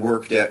had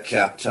worked at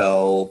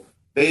Captel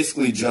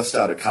basically just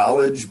out of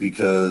college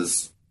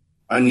because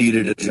I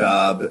needed a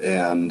job,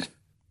 and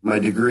my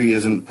degree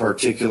isn't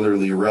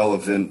particularly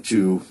relevant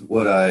to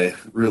what I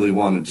really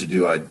wanted to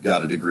do. I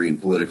got a degree in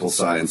political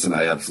science, and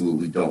I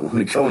absolutely don't want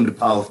to go into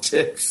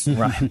politics.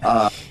 Right.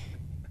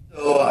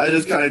 So I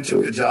just kind of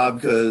took a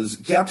job because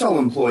Captel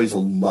employs a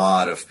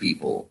lot of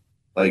people,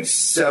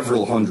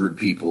 several hundred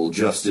people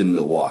just in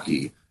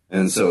Milwaukee.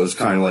 And so it was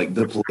kind of like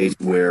the place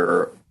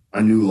where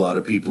I knew a lot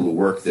of people who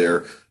worked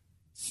there,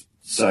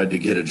 decided to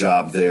get a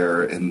job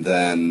there, and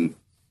then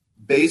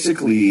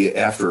basically,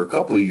 after a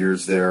couple of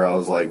years there, I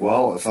was like,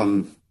 well, if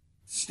I'm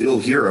still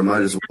here, I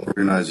might as well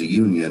organize a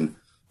union.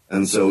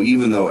 And so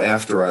even though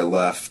after I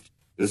left,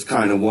 it's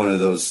kind of one of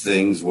those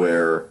things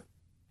where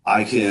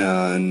I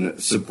can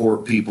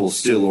support people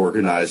still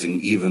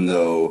organizing, even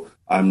though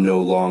I'm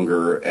no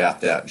longer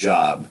at that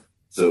job.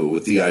 So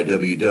with the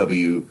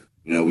IWW,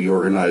 we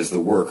organize the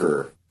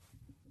worker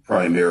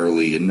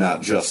primarily and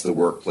not just the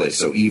workplace.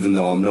 So even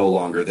though I'm no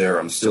longer there,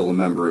 I'm still a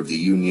member of the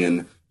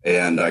union,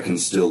 and I can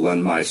still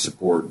lend my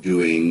support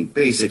doing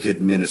basic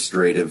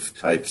administrative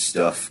type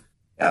stuff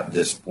at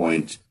this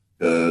point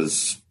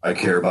because I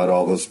care about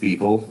all those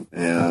people,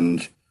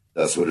 and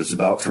that's what it's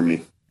about for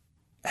me.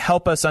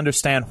 Help us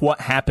understand what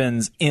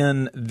happens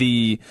in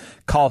the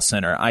call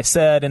center. I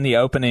said in the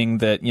opening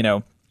that,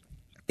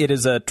 it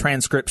is a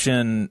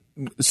transcription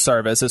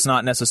service. It's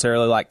not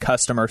necessarily like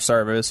customer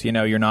service.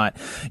 You're not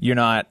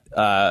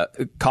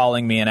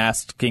calling me and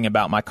asking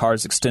about my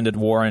car's extended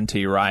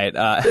warranty, right?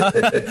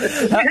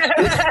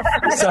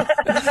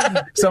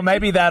 So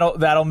maybe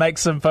that'll make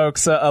some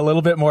folks a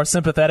little bit more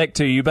sympathetic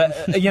to you. But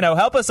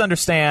help us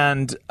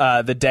understand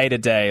the day to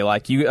day.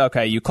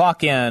 You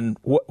clock in.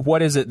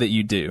 What is it that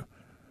you do?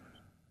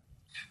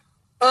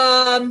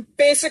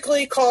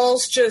 Basically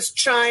calls just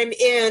chime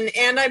in,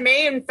 and I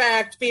may in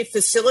fact be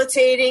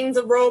facilitating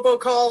the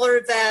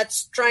robocaller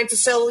that's trying to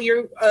sell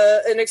you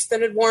an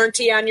extended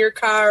warranty on your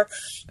car,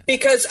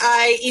 because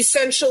I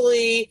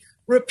essentially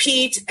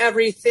repeat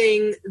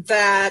everything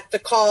that the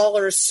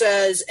caller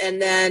says,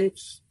 and then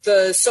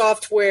the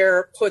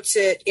software puts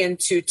it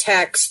into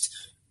text.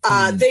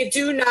 They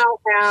do now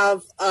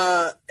have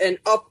an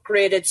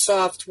upgraded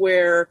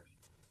software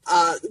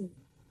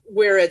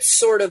where it's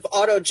sort of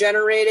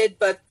auto-generated,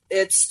 but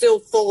it's still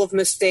full of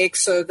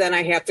mistakes. So then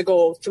I have to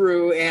go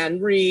through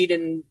and read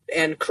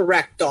and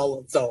correct all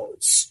of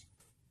those.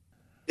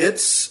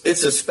 It's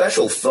a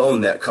special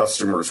phone that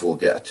customers will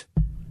get.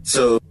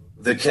 So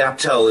the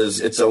Captel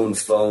is its own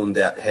phone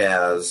that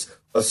has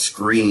a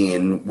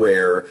screen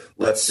where,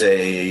 let's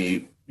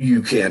say,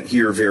 you can't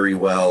hear very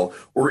well,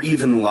 or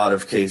even a lot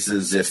of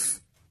cases if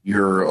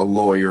you're a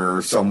lawyer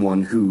or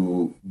someone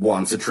who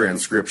wants a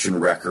transcription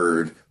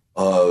record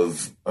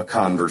of a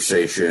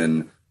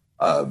conversation,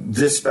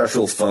 this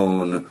special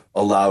phone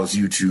allows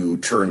you to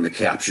turn the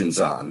captions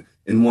on.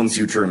 And once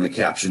you turn the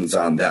captions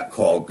on, that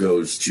call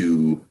goes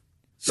to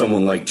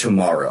someone like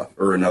Tamara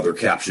or another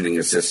captioning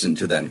assistant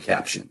to then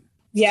caption.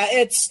 Yeah,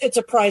 it's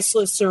a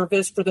priceless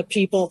service for the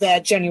people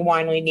that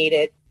genuinely need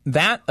it.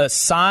 That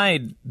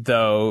aside,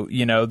 though,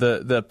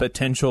 the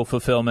potential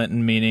fulfillment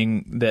and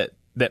meaning that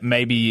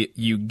maybe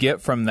you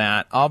get from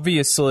that,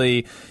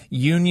 obviously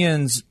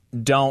unions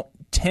don't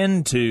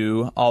tend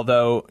to,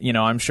 although,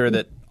 I'm sure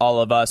that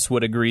all of us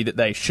would agree that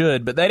they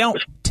should, but they don't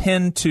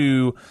tend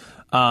to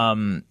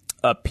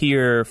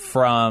appear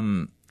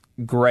from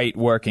great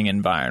working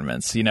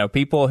environments.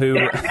 People who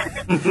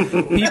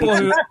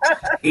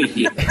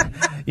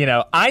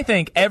I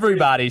think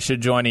everybody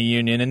should join a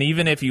union, and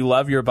even if you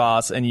love your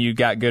boss and you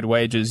got good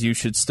wages, you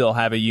should still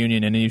have a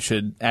union and you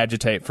should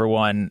agitate for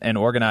one and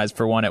organize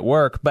for one at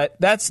work. But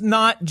that's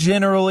not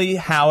generally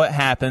how it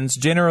happens.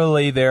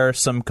 Generally, there are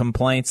some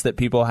complaints that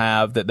people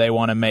have that they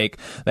want to make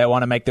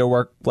their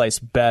workplace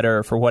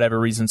better for whatever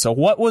reason. So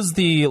what was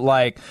the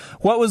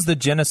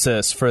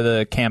genesis for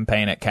the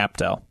campaign at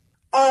CapTel?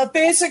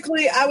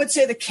 Basically, I would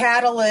say the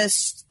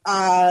catalyst,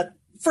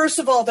 first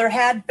of all, there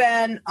had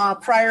been a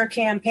prior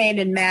campaign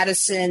in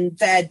Madison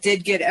that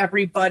did get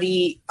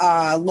everybody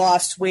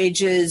lost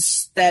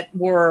wages that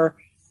were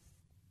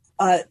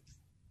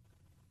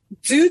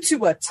due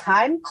to a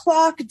time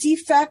clock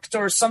defect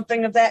or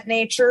something of that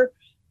nature.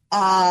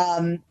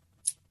 But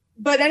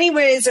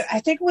anyways,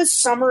 I think it was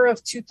summer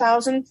of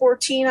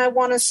 2014, I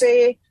want to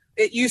say.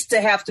 It used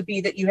to have to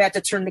be that you had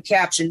to turn the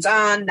captions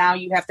on. Now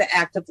you have to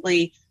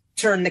actively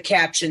turn the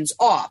captions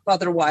off.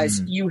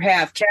 Otherwise, you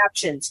have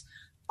captions.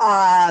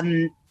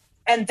 And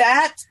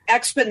that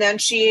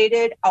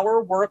exponentiated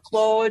our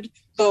workload.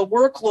 The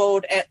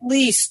workload, at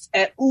least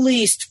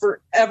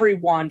for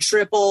everyone,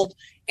 tripled,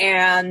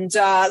 and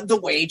the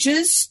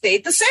wages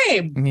stayed the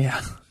same.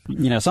 Yeah.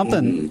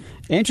 Something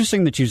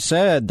interesting that you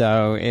said,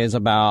 though, is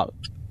about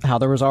how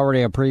there was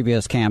already a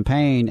previous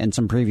campaign and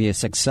some previous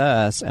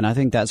success. And I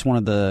think that's one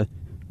of the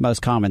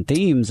most common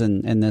themes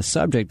in this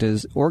subject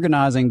is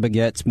organizing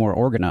begets more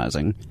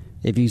organizing.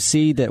 If you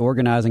see that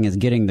organizing is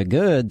getting the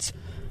goods,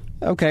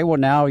 okay, well,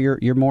 now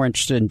you're more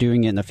interested in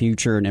doing it in the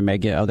future, and it may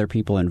get other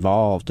people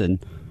involved. And,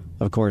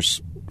 of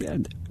course,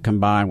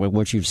 combined with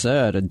what you've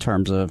said in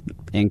terms of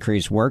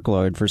increased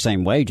workload for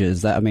same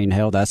wages,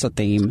 that's a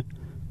theme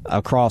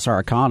across our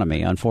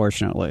economy,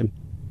 unfortunately.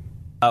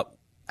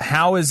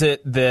 How is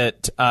it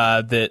that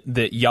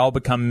that y'all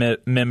become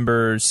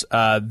members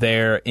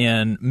there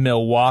in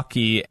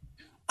Milwaukee?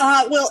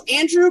 Well,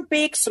 Andrew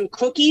baked some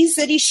cookies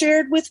that he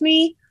shared with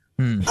me.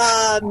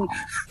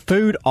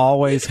 Food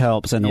always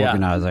helps in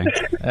organizing.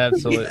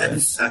 Absolutely.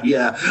 Yes.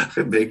 Yeah,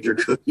 I baked your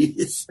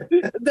cookies.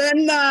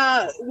 Then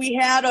we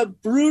had a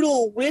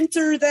brutal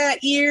winter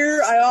that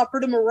year. I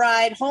offered him a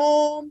ride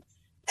home.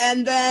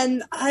 And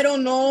then, I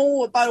don't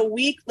know, about a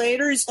week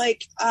later, he's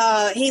like,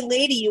 hey,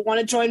 lady, you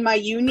want to join my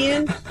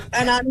union?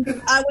 And I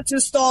was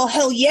just all,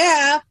 hell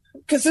yeah,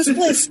 because this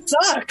place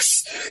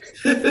sucks.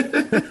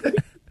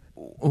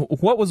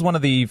 What was one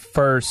of the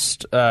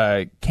first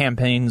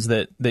campaigns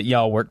that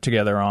y'all worked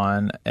together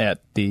on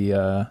at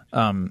the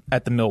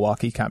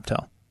Milwaukee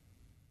CapTel?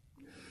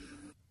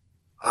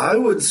 I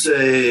would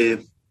say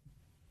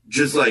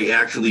just like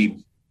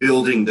actually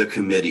building the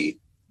committee,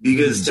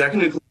 because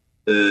technically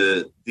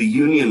the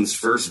union's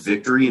first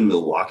victory in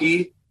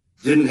Milwaukee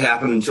didn't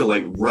happen until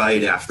like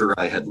right after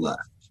I had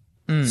left.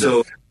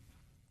 So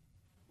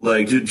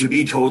like to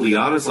be totally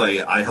honest, like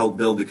I helped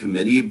build the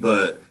committee,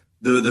 but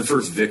the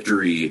first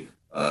victory,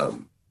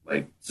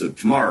 so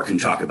Tamara can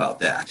talk about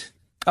that.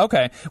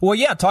 Okay. Well,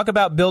 yeah, talk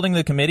about building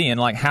the committee and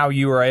like how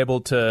you were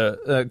able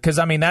to, because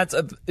I mean that's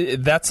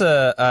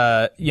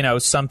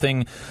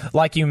something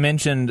like you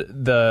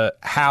mentioned,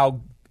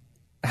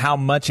 how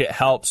much it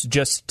helps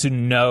just to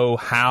know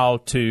how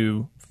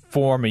to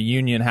form a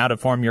union, how to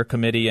form your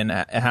committee, and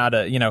how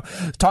to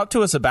talk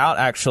to us about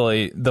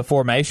actually the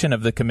formation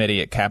of the committee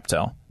at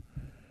CapTel.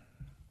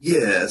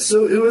 Yeah,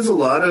 so it was a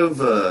lot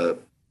of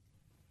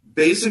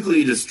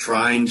basically just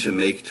trying to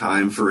make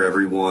time for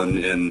everyone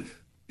and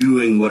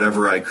doing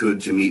whatever I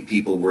could to meet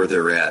people where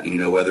they're at,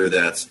 whether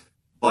that's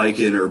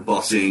biking or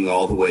busing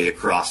all the way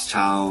across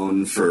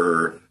town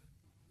for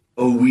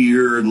a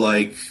weird,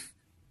 like,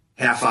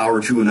 half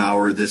hour to an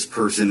hour, this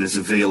person is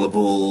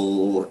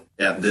available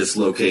at this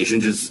location.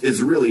 It's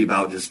really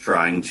about just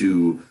trying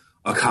to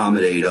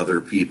accommodate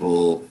other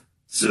people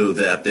so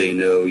that they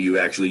know you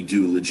actually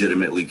do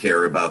legitimately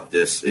care about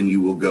this and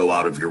you will go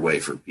out of your way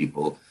for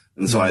people.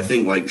 And so I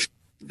think like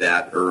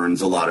that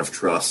earns a lot of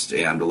trust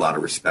and a lot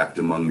of respect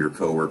among your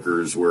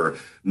coworkers where,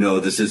 no,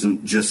 this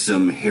isn't just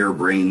some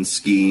harebrained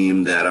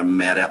scheme that I'm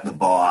mad at the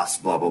boss,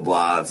 blah, blah,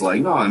 blah. It's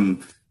like, no,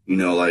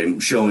 I'm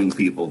showing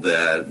people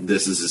that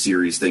this is a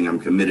serious thing I'm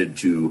committed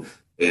to,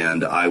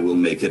 and I will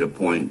make it a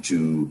point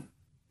to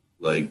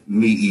like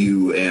meet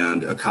you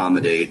and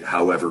accommodate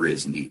however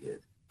is needed.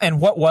 And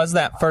what was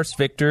that first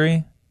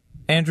victory,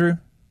 Andrew?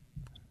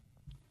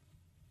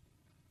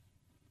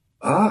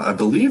 I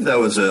believe that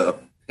was a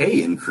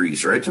pay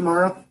increase, right,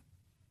 Tamara?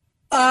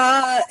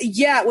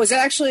 Yeah, it was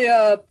actually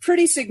a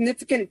pretty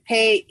significant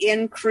pay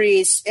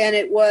increase, and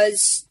it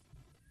was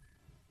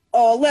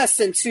less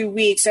than 2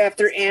 weeks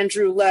after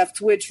Andrew left,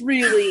 which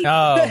really,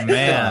 oh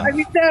man, I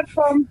mean, that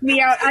bummed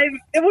me out.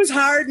 It was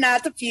hard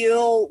not to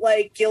feel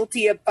like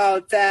guilty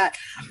about that.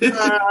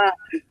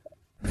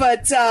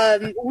 But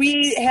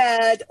we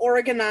had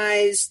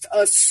organized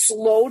a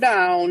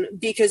slowdown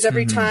because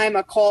every time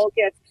a call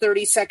gets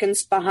 30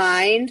 seconds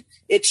behind,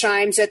 it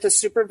chimes at the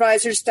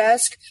supervisor's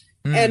desk.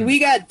 And we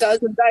got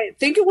dozens. I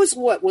think it was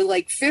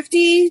like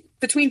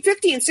between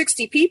 50 and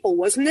 60 people,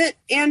 wasn't it,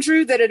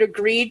 Andrew, that had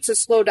agreed to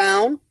slow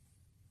down?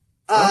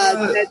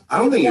 I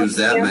don't think it was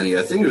that many.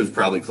 I think it was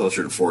probably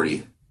closer to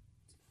 40.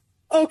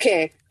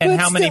 Okay. And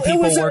how many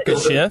people work a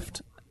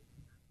shift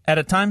at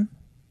a time?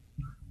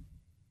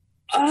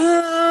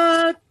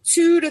 200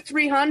 to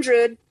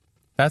 300.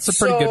 That's a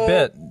pretty good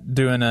bit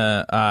doing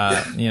a,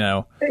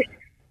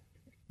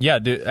 Yeah,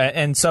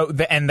 and so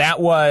that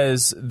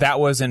was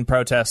in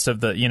protest of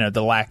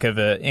the lack of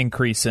an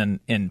increase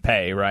in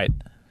pay, right?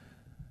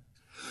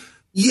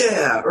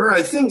 Yeah, or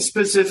I think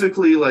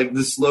specifically like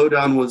the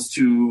slowdown was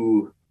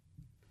to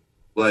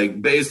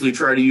like basically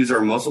try to use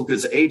our muscle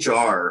because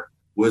HR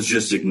was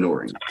just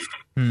ignoring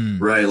it,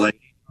 right? Like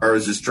HR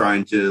was just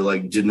trying to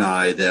like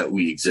deny that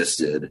we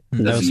existed.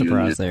 No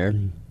surprise there.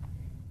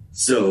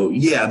 So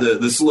yeah, the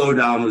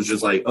slowdown was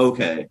just like,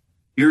 okay,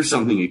 here's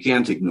something you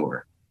can't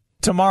ignore.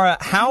 Tamara,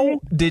 how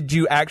did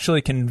you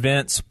actually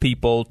convince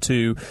people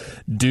to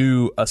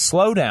do a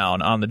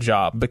slowdown on the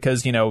job?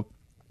 Because,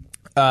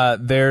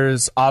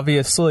 there's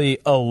obviously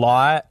a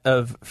lot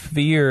of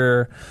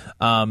fear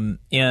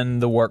in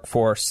the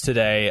workforce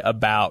today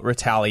about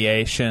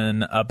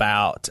retaliation,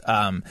 about,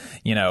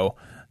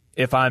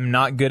 if I'm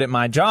not good at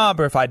my job,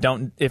 or if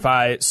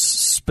I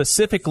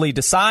specifically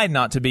decide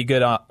not to be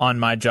good on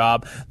my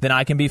job, then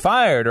I can be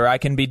fired or I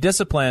can be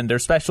disciplined, or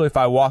especially if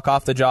I walk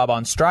off the job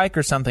on strike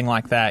or something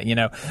like that.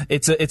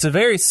 It's a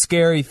very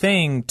scary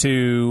thing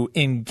to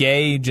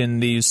engage in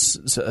these,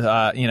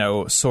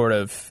 sort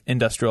of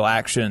industrial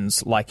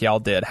actions like y'all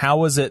did. How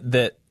was it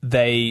that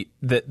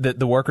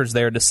the workers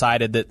there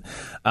decided that,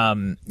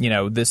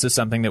 this is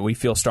something that we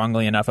feel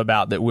strongly enough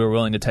about that we're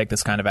willing to take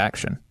this kind of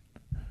action?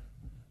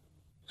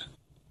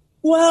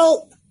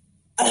 Well,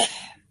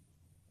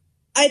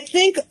 I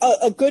think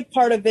a good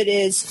part of it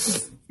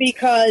is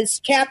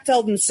because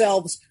Captel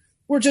themselves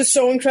were just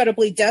so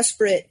incredibly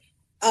desperate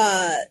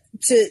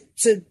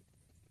to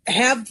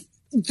have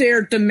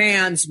their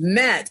demands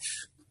met.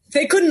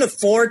 They couldn't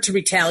afford to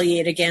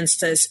retaliate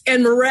against us,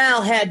 and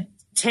morale had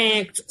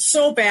tanked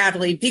so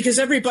badly because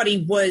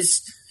everybody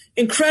was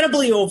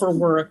incredibly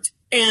overworked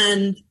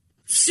and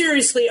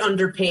seriously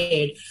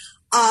underpaid.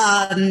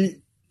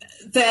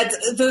 That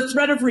the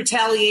threat of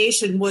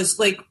retaliation was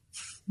like,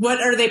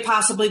 what are they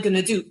possibly going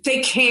to do? They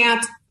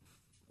can't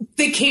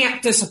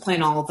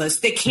discipline all of us.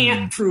 They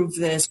can't prove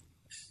this.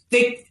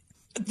 There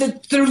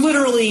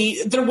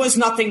was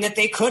nothing that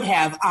they could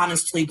have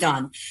honestly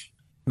done.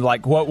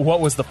 Like what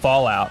was the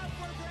fallout?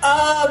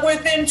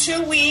 Within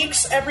 2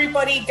 weeks,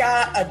 everybody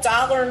got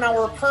 $1 an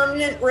hour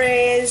permanent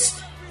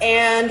raise.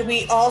 And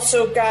we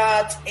also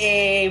got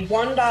a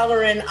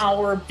 $1 an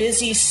hour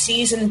busy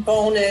season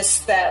bonus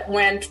that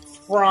went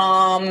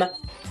from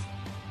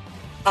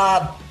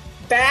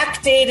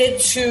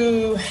backdated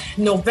to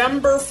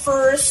November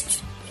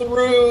 1st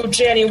through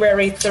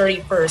January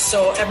 31st.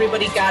 So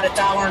everybody got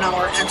 $1 an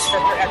hour extra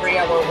for every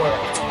hour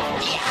worked.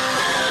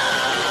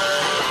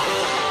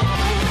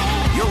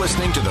 You're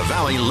listening to the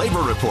Valley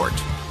Labor Report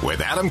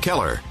with Adam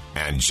Keller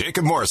and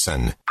Jacob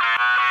Morrison.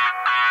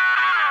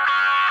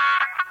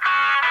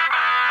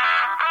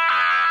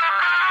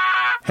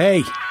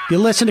 Hey, you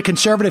listen to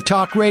conservative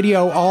talk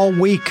radio all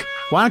week.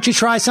 Why don't you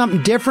try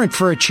something different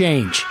for a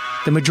change?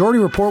 The Majority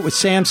Report with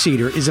Sam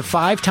Cedar is a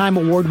 5-time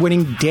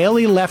award-winning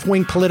daily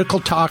left-wing political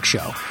talk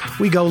show.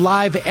 We go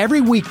live every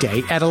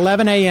weekday at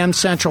 11 a.m.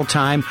 Central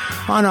Time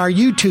on our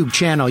YouTube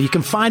channel. You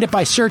can find it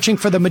by searching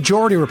for The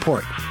Majority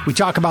Report. We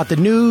talk about the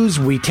news,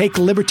 we take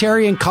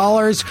libertarian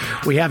callers,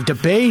 we have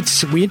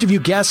debates, we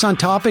interview guests on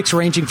topics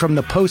ranging from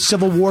the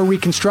post-Civil War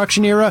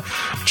Reconstruction era,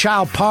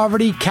 child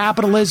poverty,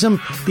 capitalism,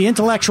 the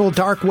intellectual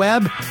dark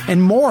web,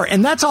 and more.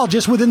 And that's all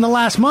just within the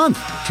last month.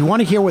 If you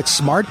want to hear what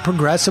smart,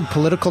 progressive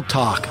political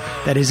talk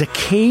that is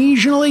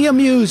occasionally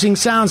amusing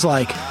sounds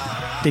like,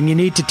 then you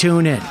need to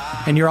tune in.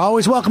 And you're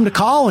always welcome to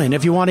call in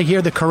if you want to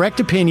hear the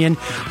correct opinion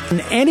on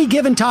any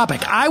given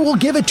topic. I will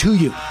give it to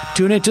you.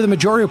 Tune in to the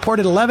Majority Report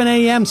at 11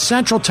 a.m.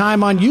 Central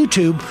Time on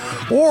YouTube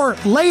or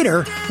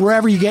later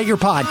wherever you get your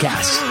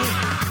podcasts.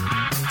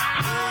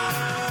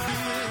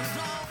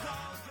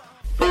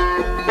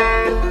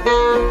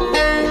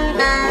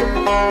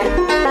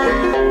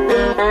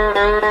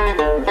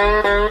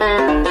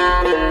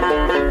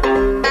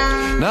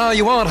 Now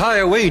you want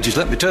higher wages,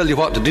 let me tell you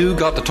what to do.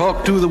 Got to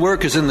talk to the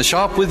workers in the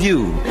shop with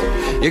you.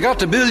 You got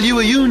to build you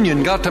a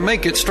union, got to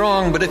make it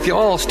strong. But if you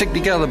all stick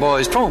together,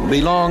 boys, 'twon't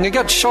be long. You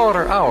got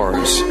shorter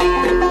hours,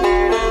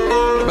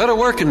 better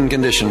working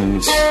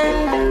conditions,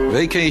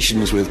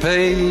 vacations with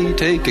pay,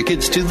 take your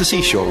kids to the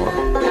seashore.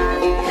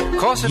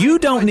 You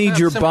don't need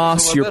your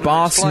boss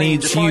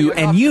needs you,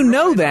 and you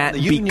know that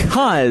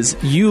because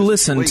you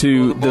listen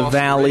to the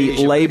Valley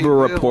Labor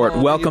Report.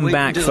 Welcome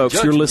back,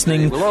 folks. You're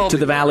listening to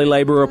the Valley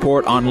Labor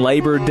Report on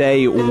Labor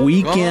Day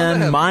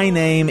weekend. My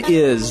name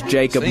is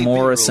Jacob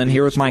Morrison,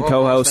 here with my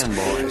co-host,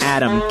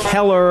 Adam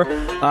Keller.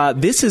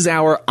 This is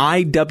our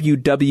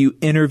IWW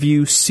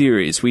Interview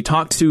Series. We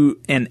talked to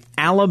an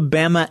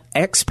Alabama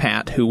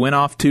expat who went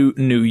off to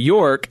New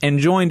York and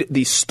joined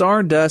the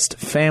Stardust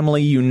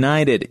Family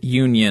United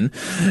Union,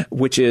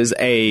 which is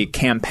a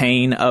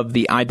campaign of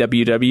the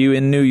IWW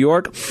in New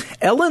York.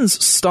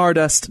 Ellen's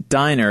Stardust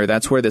Diner,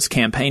 that's where this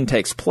campaign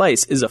takes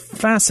place, is a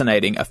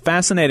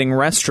fascinating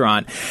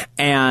restaurant,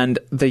 and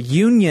the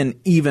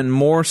union even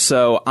more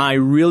so. I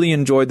really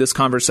enjoyed this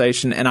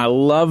conversation, and I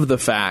love the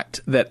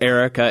fact that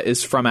Erica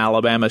is from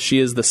Alabama. She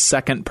is the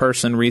second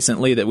person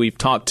recently that we've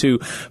talked to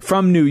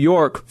from New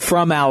York,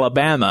 from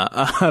Alabama.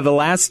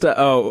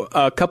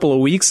 A couple of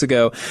weeks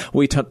ago,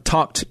 we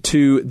talked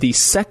to the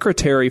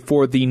secretary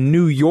for the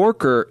New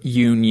Yorker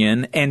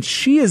Union, and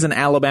she is an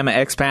Alabama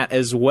expat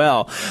as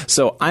well.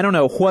 So I don't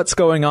know what's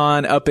going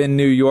on up in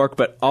New York,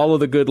 but all of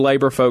the good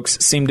labor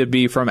folks seem to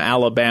be from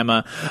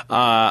Alabama.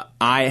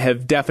 I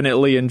have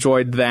definitely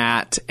enjoyed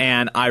that,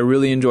 and I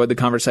really enjoyed the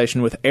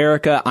conversation with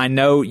Erica. I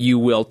know you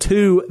will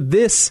too.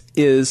 This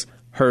is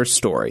her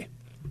story.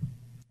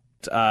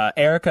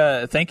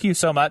 Erica, thank you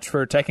so much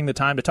for taking the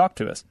time to talk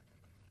to us.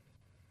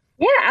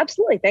 Yeah,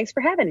 absolutely. Thanks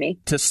for having me.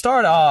 To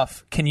start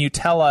off, can you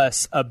tell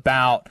us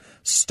about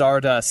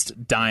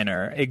Stardust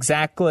Diner?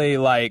 Exactly,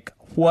 like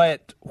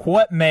what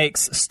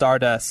makes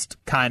Stardust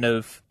kind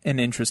of an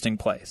interesting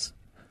place?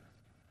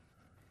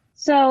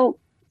 So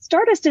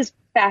Stardust is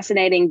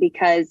fascinating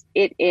because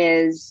it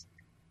is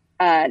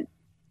a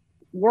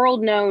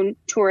world-known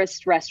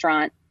tourist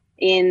restaurant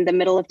in the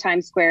middle of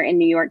Times Square in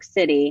New York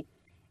City,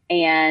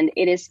 and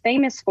it is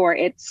famous for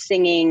its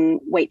singing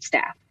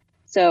waitstaff.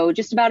 So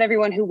just about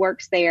everyone who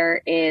works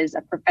there is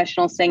a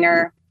professional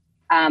singer,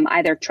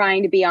 either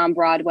trying to be on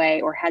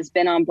Broadway or has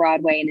been on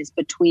Broadway and is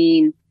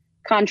between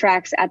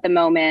contracts at the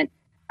moment.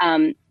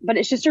 But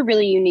it's just a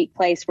really unique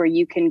place where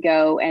you can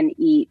go and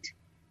eat,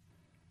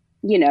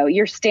 you know,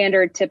 your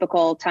standard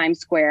typical Times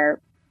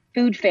Square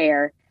food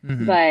fare,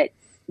 but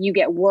you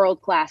get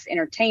world-class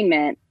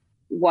entertainment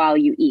while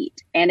you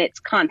eat, and it's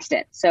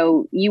constant.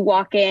 So you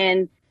walk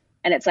in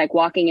and it's like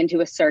walking into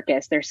a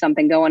circus. There's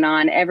something going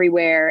on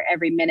everywhere,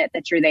 every minute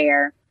that you're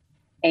there.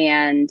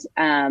 And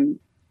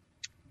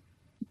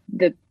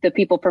the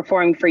people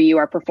performing for you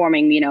are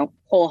performing, you know,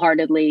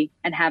 wholeheartedly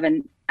and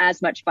having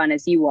as much fun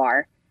as you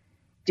are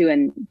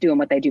doing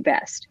what they do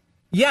best.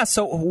 Yeah,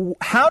 so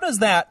how does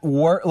that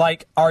work?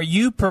 Like, are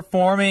you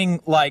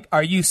performing, like,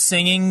 are you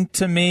singing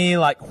to me,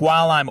 like,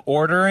 while I'm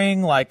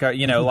ordering? Like,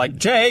 you know, like,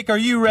 Jake, are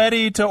you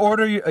ready to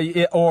order?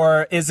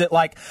 Or is it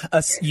like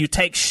you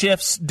take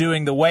shifts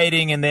doing the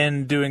waiting and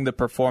then doing the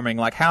performing?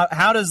 Like,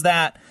 how does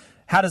that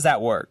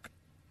work?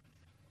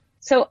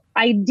 So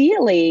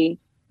ideally,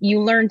 you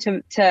learn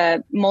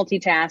to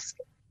multitask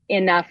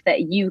enough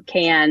that you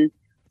can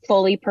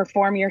fully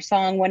perform your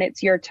song when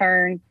it's your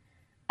turn.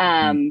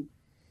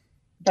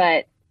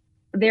 But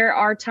there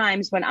are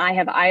times when I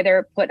have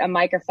either put a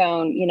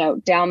microphone, you know,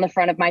 down the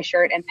front of my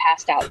shirt and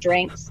passed out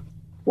drinks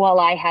while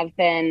I have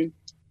been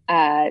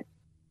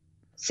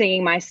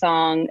singing my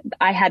song.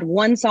 I had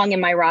one song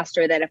in my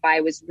roster that if I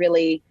was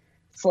really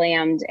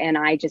slammed and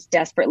I just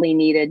desperately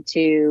needed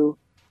to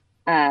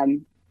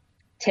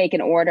take an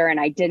order and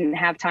I didn't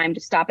have time to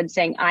stop and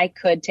sing, I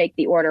could take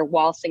the order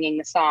while singing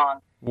the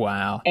song.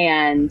 Wow.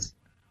 And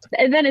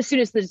then as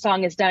soon as the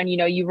song is done, you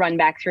know, you run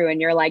back through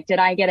and you're like, did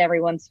I get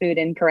everyone's food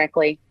in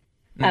correctly?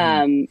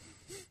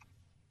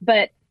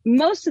 But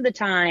most of the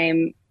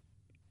time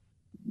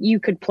you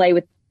could play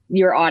with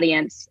your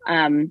audience.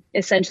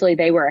 Essentially,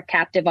 they were a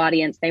captive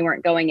audience. They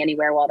weren't going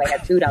anywhere while they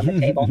had food on the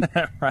table.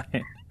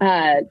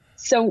 Right.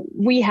 So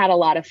we had a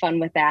lot of fun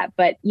with that.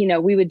 But, you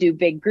know, we would do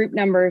big group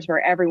numbers where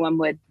everyone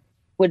would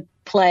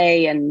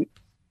play, and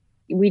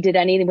we did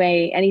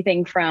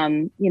anything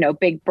from, you know,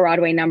 big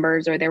Broadway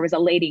numbers, or there was a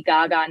Lady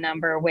Gaga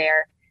number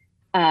where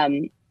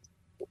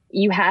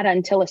you had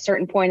until a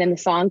certain point in the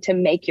song to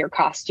make your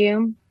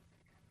costume.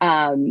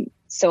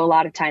 So a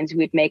lot of times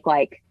we'd make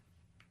like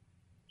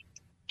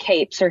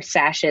capes or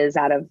sashes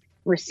out of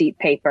receipt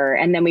paper,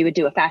 and then we would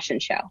do a fashion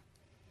show.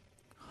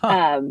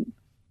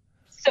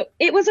 So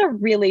it was a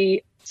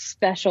really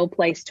special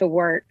place to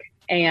work,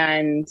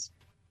 and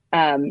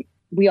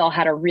we all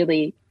had a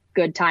really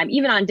good time.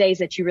 Even on days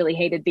that you really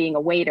hated being a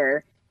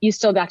waiter, you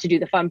still got to do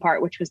the fun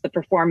part, which was the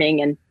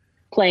performing and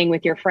playing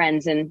with your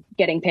friends and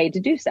getting paid to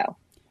do so,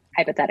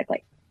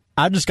 hypothetically.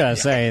 I just gotta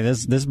say,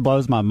 this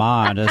blows my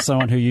mind as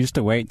someone who used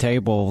to wait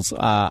tables.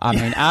 I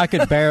mean, I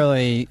could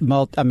barely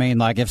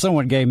like if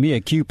someone gave me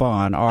a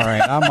coupon, all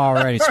right, I'm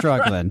already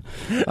struggling.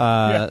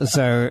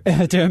 So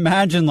to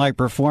imagine like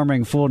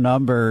performing full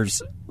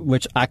numbers,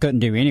 which I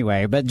couldn't do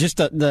anyway, but just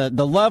the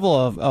level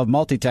of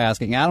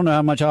multitasking. I don't know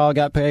how much I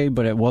got paid,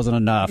 but it wasn't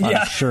enough.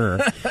 I'm sure.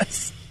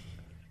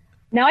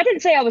 Now, I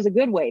didn't say I was a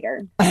good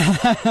waiter.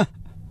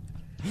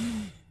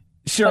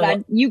 Sure.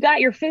 But you got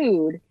your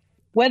food.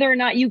 Whether or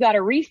not you got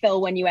a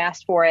refill when you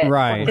asked for it,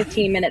 Right. or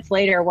 15 minutes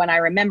later when I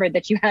remembered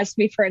that you asked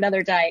me for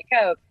another Diet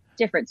Coke,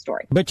 different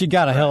story. But you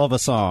got a hell of a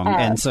song,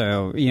 and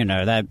so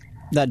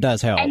that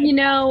does help. And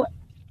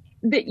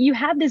that you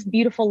have this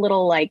beautiful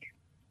little like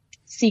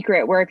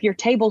secret where if your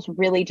tables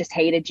really just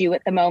hated you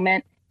at the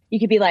moment, you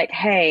could be like,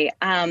 "Hey,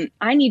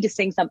 I need to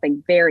sing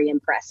something very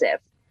impressive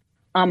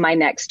on my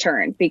next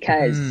turn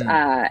because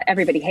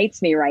everybody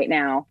hates me right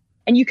now."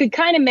 And you could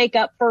kind of make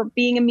up for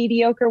being a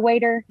mediocre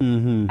waiter.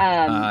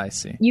 I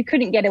see. You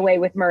couldn't get away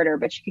with murder,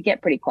 but you could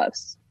get pretty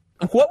close.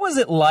 What was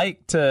it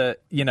like to,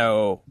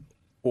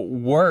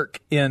 work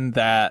in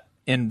that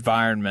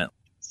environment?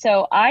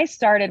 So I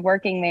started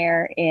working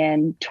there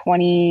in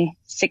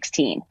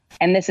 2016.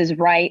 And this is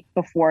right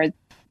before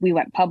we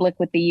went public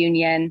with the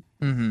union.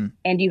 Mm-hmm.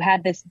 And you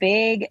had this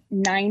big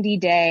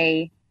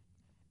 90-day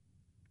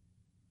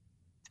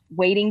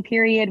waiting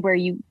period where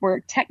you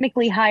were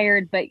technically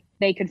hired, but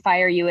they could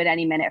fire you at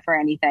any minute for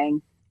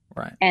anything.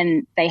 Right.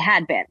 And they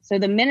had been. So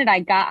the minute I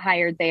got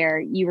hired there,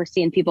 you were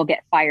seeing people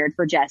get fired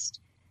for just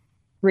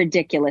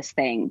ridiculous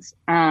things.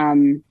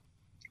 And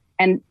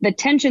the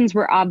tensions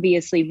were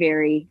obviously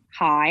very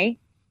high.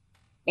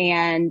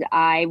 And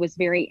I was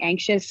very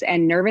anxious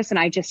and nervous, and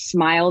I just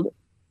smiled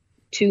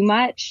too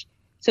much.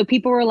 So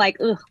people were like,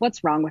 "Ugh,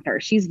 what's wrong with her?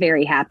 She's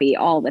very happy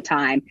all the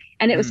time."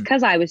 And it was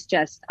because I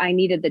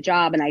needed the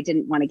job and I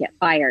didn't want to get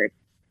fired.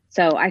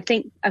 So I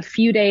think a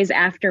few days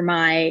after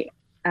my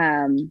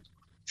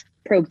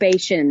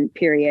probation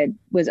period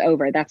was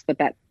over, that's what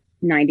that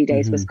 90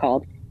 days was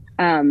called.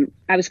 I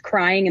was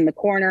crying in the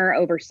corner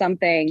over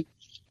something.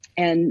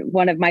 And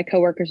one of my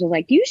coworkers was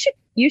like, you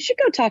should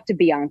go talk to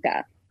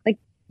Bianca. Like,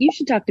 you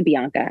should talk to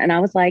Bianca. And I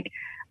was like,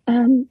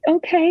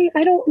 okay,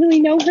 I don't really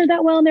know her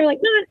that well. And they're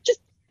like, no,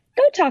 just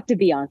go talk to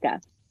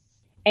Bianca.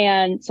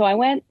 And so I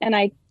went and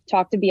I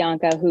talked to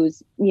Bianca,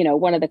 who's,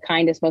 one of the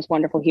kindest, most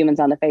wonderful humans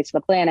on the face of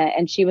the planet.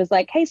 And she was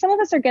like, "Hey, some of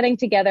us are getting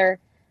together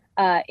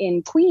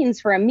in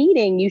Queens for a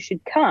meeting. You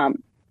should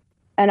come."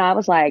 And I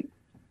was like,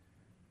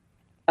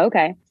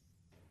 okay.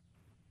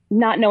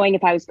 Not knowing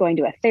if I was going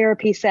to a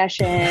therapy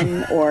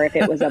session or if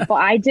it was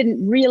I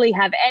didn't really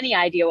have any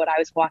idea what I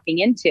was walking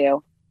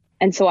into.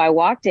 And so I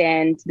walked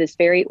into this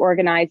very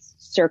organized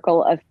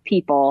circle of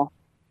people,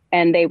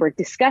 and they were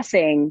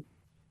discussing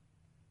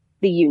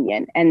the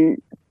union.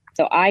 And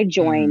so I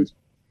joined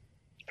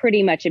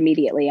pretty much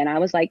immediately. And I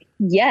was like,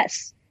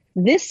 yes,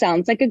 this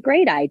sounds like a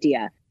great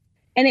idea.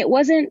 And it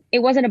wasn't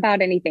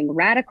about anything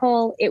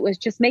radical. It was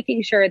just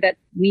making sure that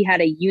we had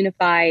a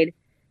unified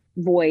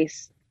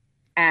voice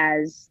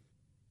as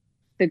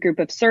the group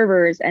of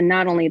servers. And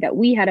not only that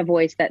we had a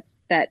voice, that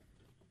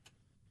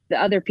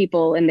the other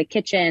people in the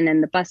kitchen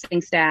and the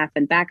busing staff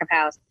and back of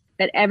house,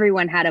 that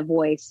everyone had a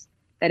voice,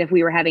 that if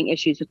we were having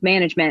issues with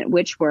management,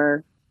 which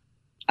were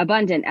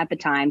abundant at the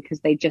time because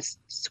they just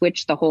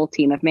switched the whole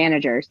team of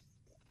managers.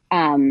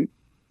 And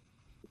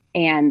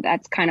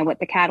that's kind of what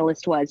the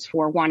catalyst was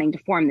for wanting to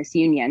form this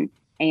union.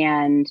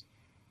 And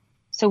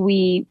so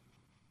we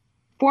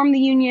formed the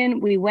union,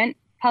 we went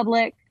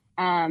public,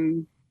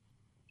 and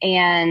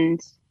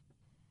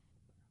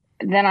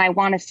then I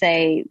want to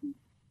say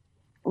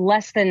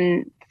less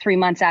than 3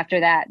 months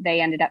after that,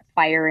 they ended up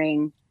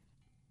firing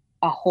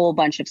a whole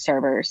bunch of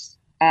servers.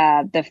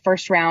 The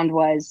first round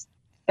was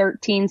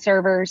 13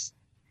 servers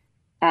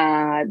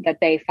that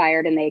they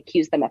fired, and they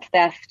accused them of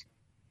theft.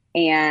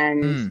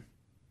 And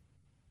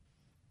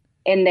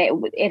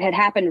it had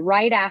happened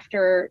right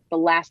after the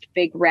last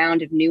big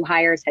round of new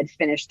hires had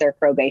finished their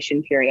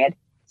probation period.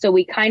 So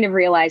we kind of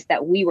realized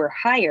that we were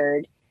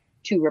hired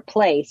to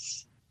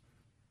replace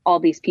all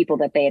these people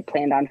that they had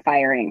planned on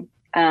firing.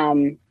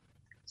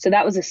 So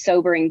that was a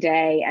sobering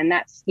day. And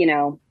that's,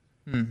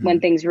 when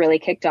things really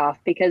kicked off,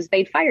 because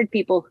they'd fired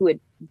people who had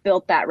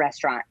built that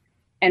restaurant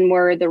and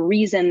were the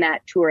reason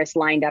that tourists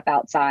lined up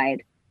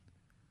outside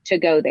to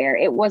go there.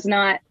 It was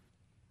not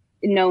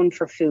known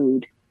for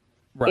food.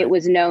 Right. It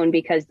was known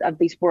because of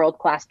these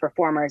world-class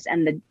performers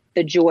and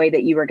the joy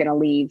that you were going to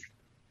leave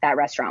that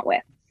restaurant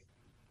with.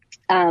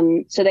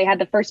 So they had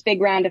the first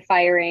big round of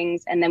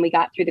firings, and then we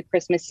got through the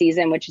Christmas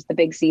season, which is the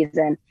big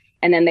season.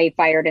 And then they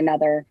fired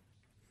another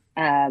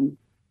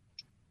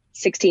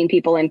 16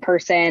 people in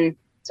person.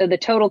 So the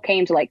total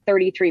came to like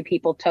 33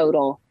 people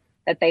total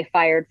that they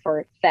fired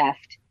for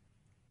theft.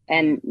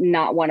 And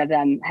not one of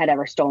them had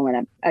ever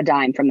stolen a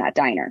dime from that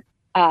diner.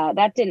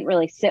 That didn't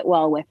really sit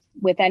well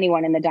with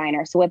anyone in the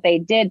diner. So what they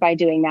did by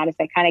doing that is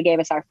they kind of gave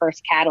us our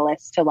first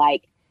catalyst to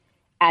like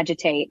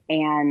agitate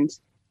and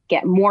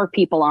get more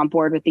people on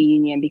board with the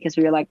union, because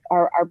we were like,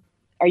 are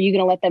you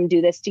going to let them do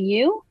this to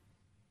you?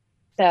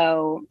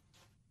 So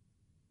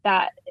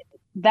that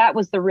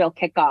was the real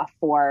kickoff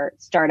for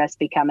Stardust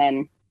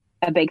becoming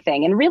a big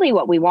thing. And really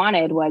what we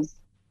wanted was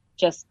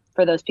just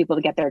for those people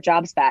to get their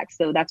jobs back.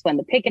 So that's when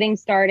the picketing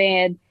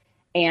started,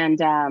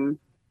 and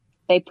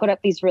they put up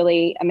these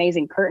really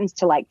amazing curtains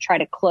to like try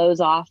to close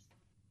off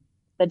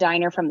the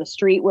diner from the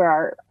street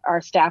where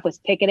our staff was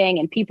picketing,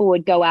 and people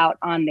would go out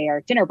on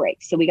their dinner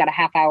breaks. So we got a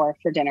half hour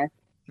for dinner.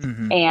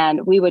 Mm-hmm.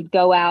 And we would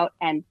go out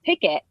and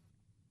picket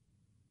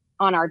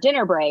on our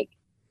dinner break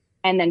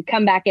and then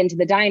come back into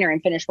the diner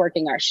and finish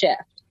working our shift.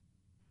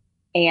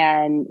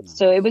 And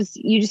so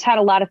you just had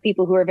a lot of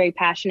people who were very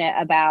passionate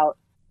about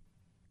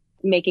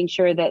making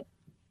sure that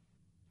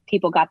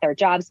people got their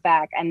jobs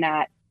back, and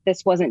that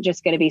this wasn't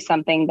just going to be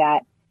something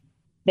that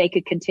they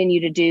could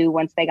continue to do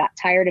once they got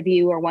tired of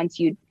you, or once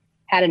you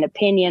had an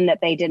opinion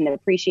that they didn't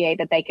appreciate,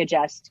 that they could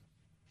just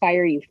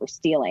fire you for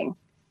stealing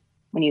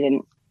when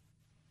you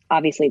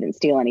obviously didn't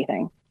steal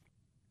anything.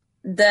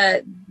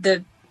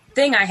 The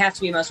thing I have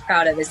to be most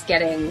proud of is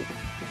getting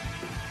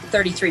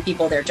 33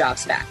 people their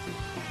jobs back.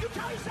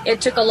 It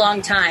took a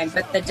long time,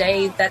 but the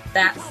day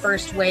that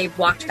first wave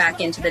walked back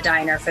into the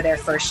diner for their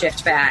first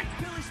shift back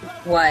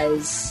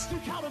was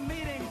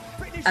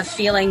a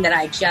feeling that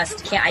I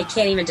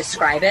can't even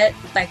describe it.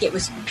 Like, it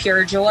was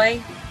pure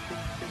joy.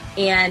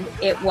 And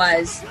it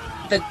was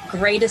the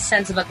greatest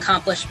sense of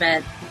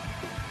accomplishment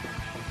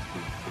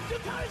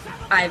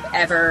I've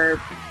ever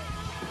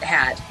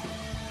had,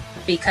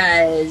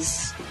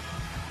 because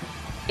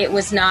it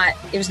was not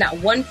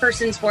one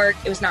person's work.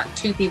 It was not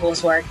two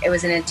people's work. It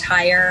was an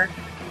entire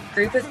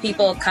group of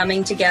people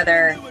coming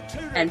together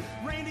and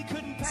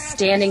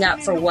standing up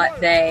for what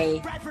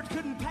they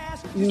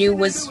knew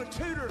was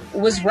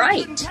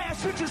right.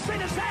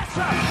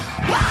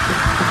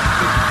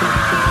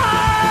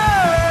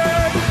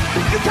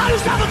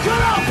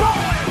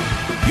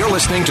 You're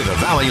listening to the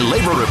Valley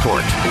Labor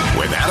Report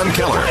with Adam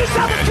Keller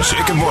and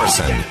Jacob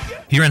Morrison.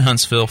 Here in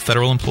Huntsville,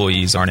 federal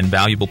employees are an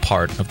invaluable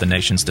part of the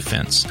nation's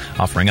defense,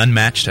 offering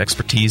unmatched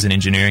expertise in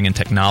engineering and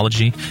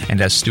technology, and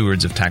as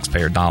stewards of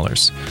taxpayer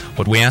dollars.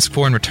 What we ask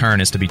for in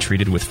return is to be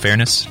treated with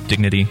fairness,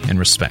 dignity, and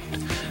respect.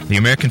 The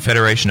American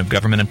Federation of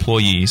Government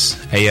Employees,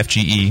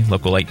 AFGE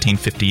Local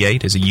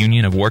 1858, is a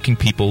union of working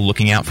people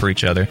looking out for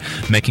each other,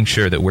 making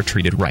sure that we're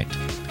treated right.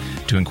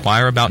 To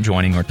inquire about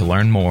joining or to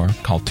learn more,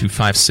 call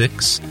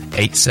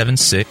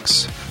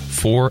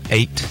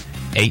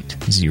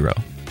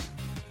 256-876-4880.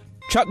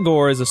 Chuck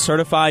Gore is a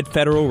certified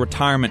federal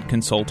retirement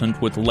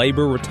consultant with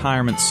Labor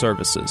Retirement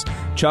Services.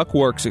 Chuck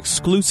works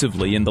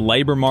exclusively in the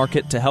labor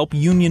market to help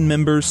union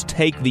members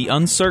take the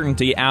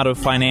uncertainty out of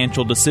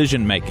financial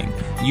decision-making.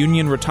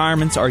 Union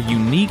retirements are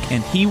unique,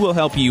 and he will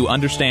help you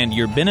understand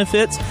your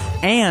benefits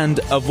and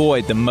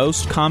avoid the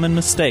most common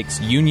mistakes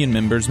union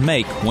members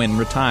make when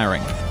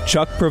retiring.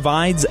 Chuck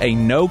provides a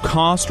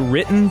no-cost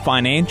written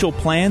financial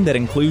plan that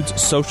includes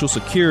Social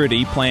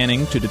Security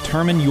planning to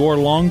determine your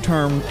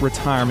long-term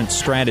retirement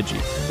strategy.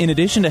 In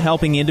addition to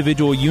helping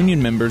individual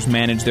union members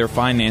manage their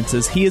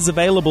finances, he is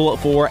available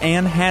for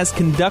and has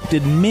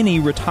conducted many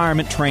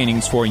retirement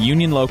trainings for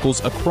union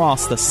locals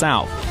across the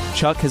South.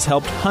 Chuck has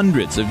helped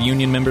hundreds of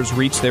union members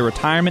reach their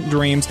retirement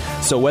dreams,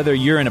 so whether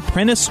you're an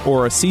apprentice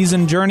or a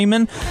seasoned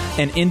journeyman,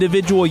 an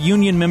individual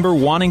union member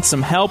wanting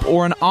some help,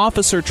 or an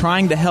officer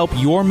trying to help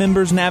your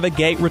members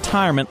navigate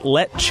retirement,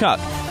 let Chuck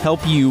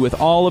help you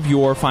with all of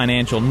your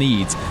financial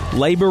needs.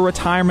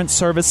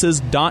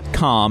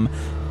 LaborRetirementServices.com,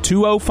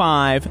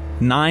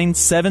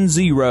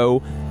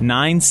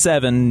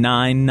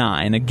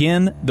 205-970-9799.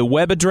 Again, the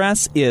web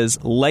address is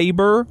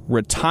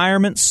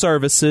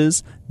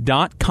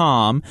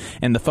LaborRetirementServices.com,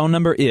 and the phone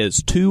number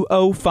is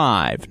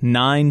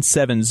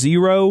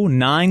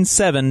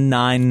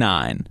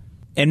 205-970-9799.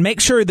 And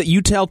make sure that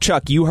you tell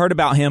Chuck you heard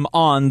about him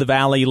on the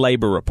Valley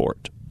Labor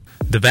Report.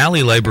 The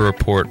Valley Labor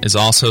Report is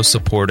also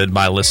supported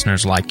by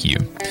listeners like you.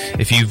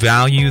 If you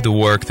value the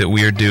work that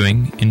we are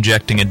doing,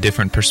 injecting a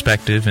different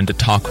perspective into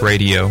talk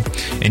radio,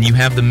 and you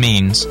have the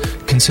means,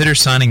 consider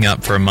signing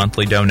up for a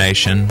monthly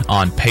donation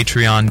on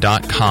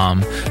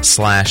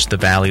patreon.com/The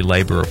Valley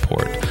Labor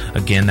Report.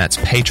 Again, that's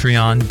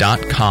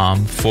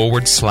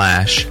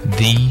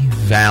patreon.com/The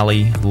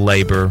Valley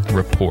Labor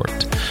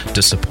Report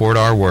to support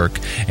our work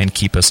and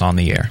keep us on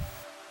the air.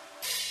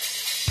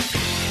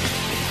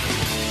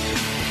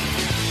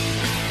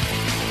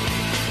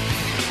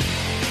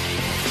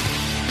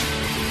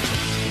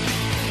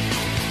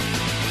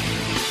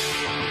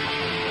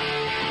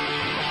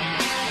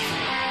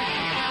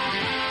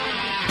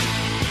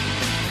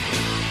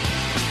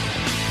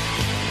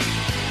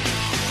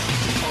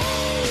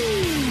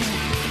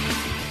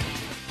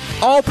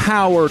 All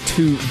power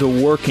to the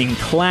working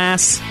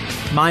class.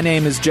 My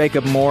name is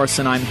Jacob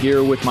Morrison. I'm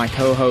here with my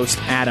co-host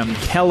Adam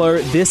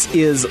Keller. This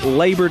is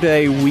Labor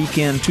Day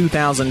weekend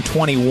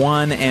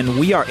 2021, and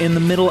we are in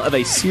the middle of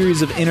a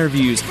series of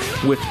interviews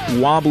with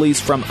Wobblies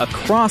from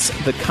across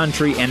the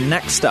country. And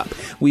next up,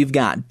 we've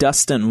got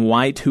Dustin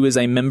White, who is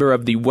a member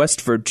of the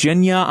West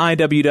Virginia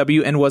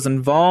IWW and was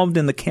involved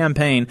in the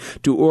campaign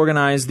to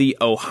organize the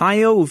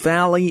Ohio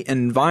Valley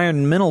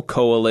Environmental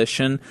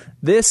Coalition.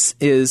 This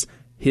is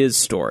his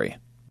story.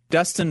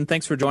 Dustin,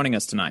 thanks for joining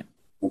us tonight.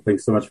 Well,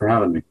 thanks so much for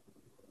having me.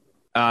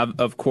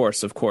 Of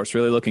course.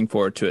 Really looking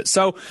forward to it.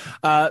 So,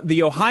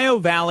 the Ohio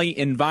Valley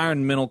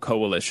Environmental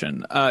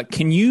Coalition,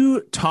 can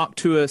you talk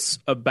to us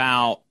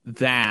about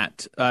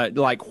that?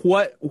 Like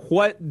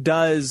what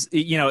does,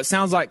 it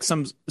sounds like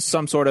some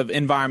sort of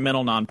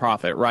environmental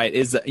nonprofit, right?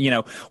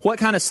 What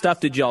kind of stuff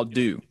did y'all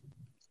do?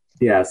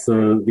 Yeah,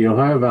 so the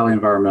Ohio Valley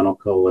Environmental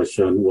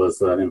Coalition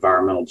was an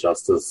environmental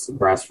justice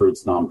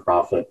grassroots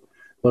nonprofit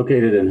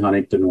located in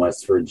Huntington,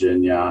 West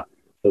Virginia,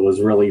 that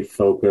was really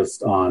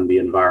focused on the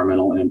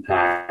environmental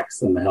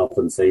impacts and the health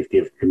and safety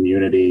of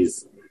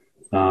communities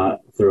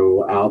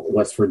throughout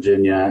West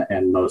Virginia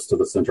and most of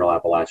the Central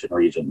Appalachian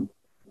region.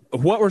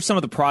 What were some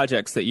of the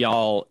projects that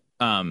y'all,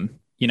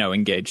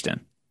 engaged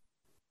in?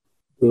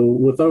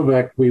 With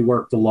OVEC, we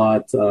worked a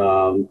lot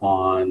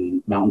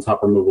on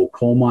mountaintop removal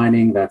coal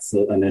mining. That's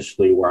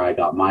initially where I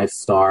got my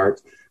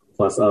start,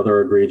 plus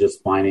other egregious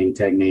mining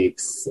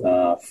techniques,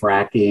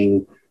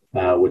 fracking,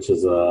 which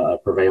is a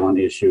prevalent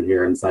issue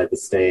here inside the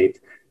state,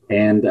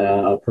 and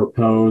a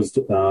proposed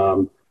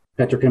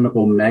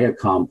petrochemical mega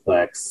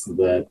complex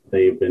that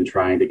they've been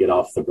trying to get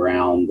off the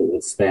ground that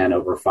would span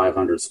over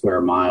 500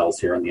 square miles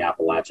here in the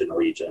Appalachian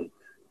region.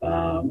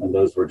 And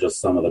those were just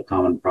some of the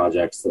common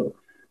projects that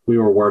we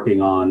were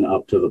working on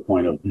up to the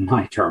point of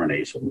my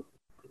termination.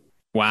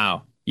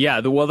 Wow.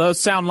 Yeah. Well, those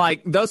sound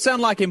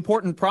like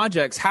important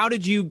projects. How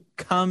did you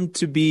come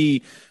to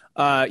be,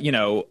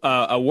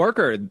 a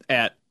worker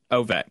at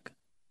OVEC?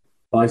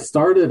 Well, I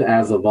started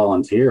as a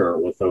volunteer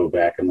with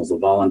OVEC and was a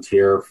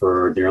volunteer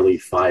for nearly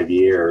 5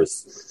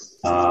 years,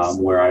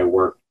 where I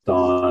worked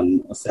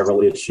on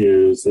several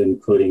issues,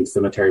 including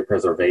cemetery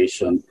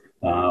preservation.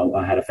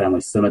 I had a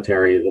family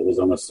cemetery that was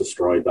almost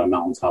destroyed by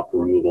mountaintop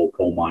removal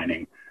coal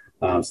mining.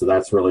 So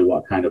that's really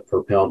what kind of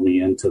propelled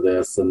me into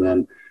this. And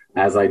then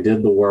as I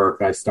did the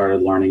work, I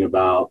started learning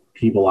about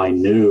people I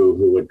knew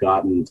who had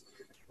gotten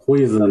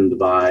poisoned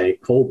by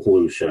coal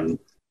pollution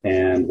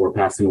and were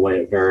passing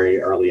away at very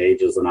early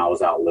ages, and I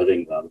was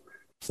outliving them.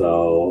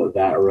 So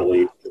that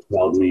really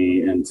propelled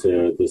me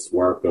into this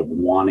work of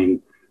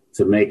wanting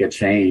to make a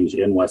change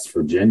in West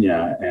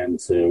Virginia and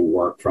to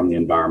work from the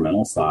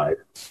environmental side.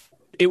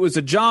 It was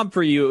a job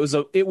for you.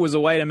 It was a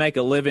way to make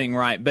a living,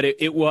 right? But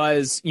it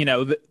was,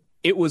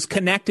 it was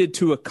connected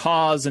to a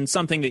cause and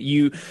something that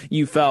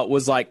you felt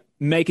was like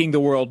making the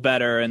world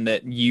better, and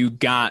that you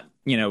got,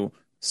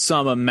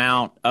 some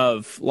amount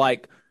of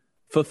like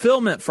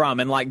fulfillment from,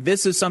 and like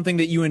this is something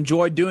that you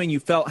enjoyed doing, you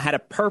felt had a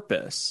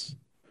purpose.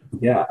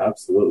 Yeah,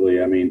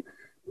 absolutely. I mean,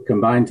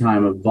 combined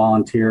time of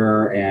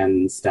volunteer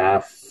and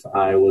staff,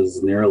 I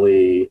was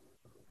nearly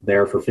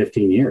there for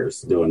 15 years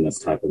doing this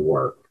type of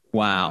work.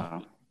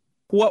 Wow.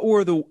 What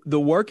were the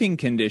working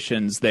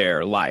conditions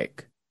there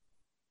like?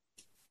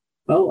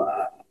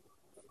 Well,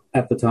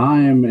 at the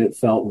time, it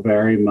felt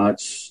very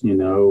much,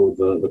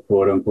 the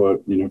quote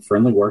unquote,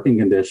 friendly working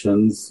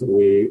conditions.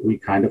 We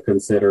kind of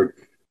considered,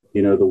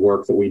 the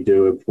work that we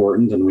do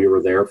important, and we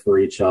were there for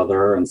each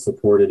other and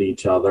supported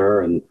each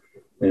other. And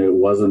it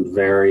wasn't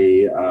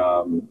very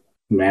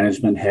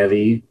management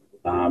heavy.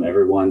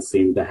 Everyone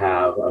seemed to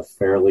have a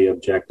fairly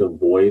objective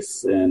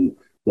voice in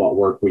what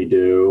work we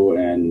do.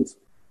 And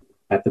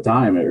at the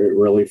time, it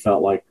really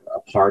felt like a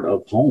part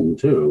of home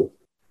too.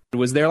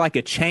 Was there like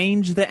a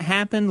change that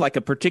happened, like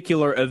a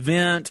particular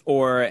event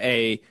or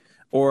a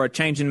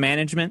change in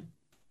management?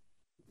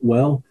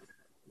 Well,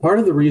 part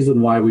of the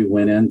reason why we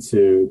went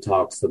into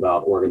talks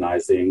about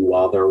organizing,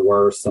 while there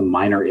were some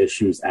minor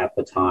issues at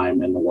the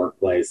time in the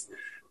workplace,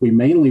 we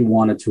mainly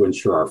wanted to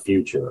ensure our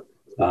future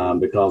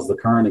because the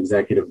current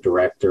executive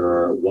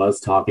director was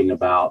talking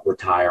about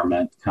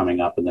retirement coming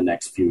up in the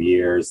next few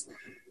years.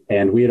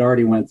 And we had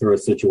already went through a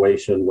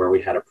situation where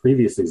we had a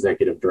previous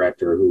executive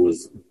director who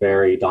was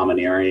very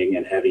domineering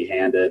and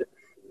heavy-handed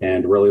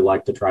and really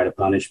liked to try to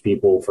punish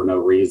people for no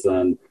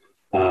reason.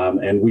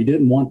 And we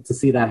didn't want to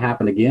see that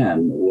happen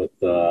again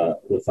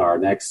with our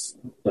next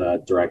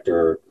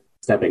director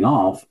stepping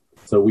off.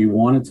 So we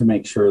wanted to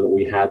make sure that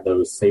we had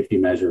those safety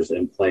measures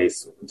in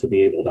place to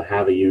be able to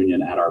have a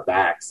union at our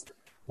backs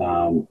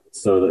so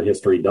that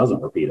history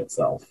doesn't repeat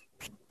itself.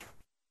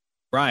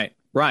 Right.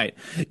 Right.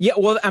 Yeah.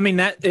 Well, I mean,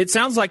 it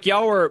sounds like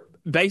y'all were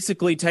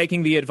basically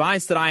taking the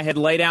advice that I had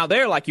laid out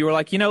there. Like you were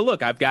like,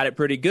 look, I've got it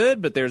pretty good,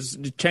 but there's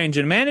change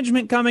in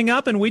management coming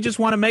up, and we just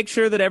want to make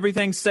sure that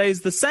everything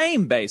stays the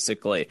same,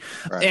 basically.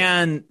 Right.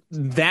 And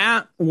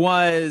that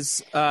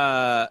was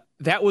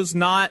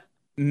not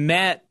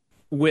met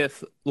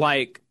with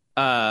like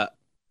what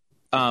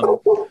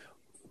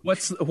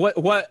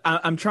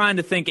I'm trying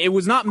to think. It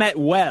was not met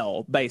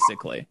well,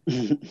 basically.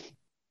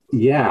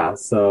 Yeah.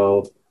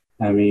 So.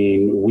 I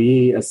mean,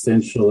 we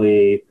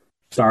essentially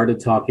started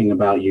talking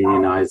about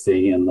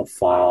unionizing in the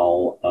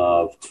fall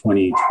of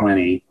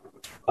 2020.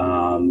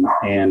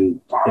 And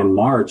in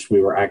March,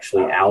 we were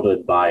actually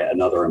outed by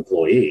another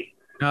employee.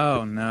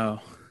 Oh,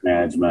 no.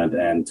 Management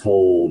and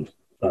told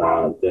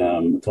our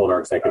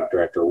executive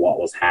director what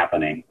was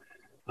happening.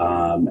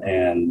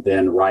 And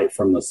then right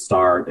from the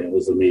start, it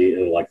was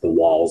immediately like the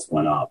walls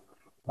went up.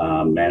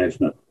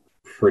 Management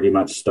pretty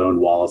much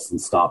stonewalled us and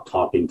stopped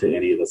talking to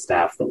any of the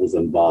staff that was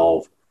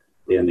involved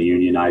in the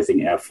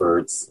unionizing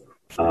efforts.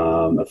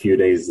 A few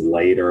days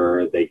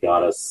later, they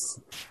got us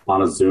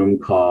on a Zoom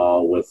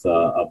call with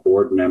a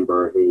board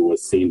member who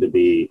was seen to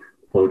be,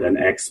 quote, an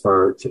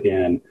expert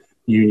in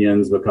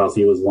unions because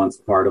he was once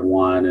part of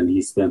one, and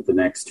he spent the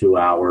next 2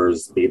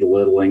 hours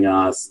belittling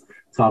us,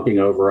 talking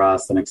over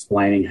us and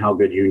explaining how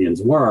good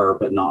unions were,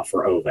 but not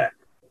for OVEC.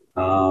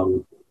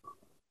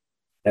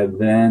 And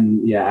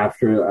then,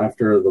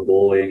 after the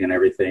bullying and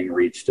everything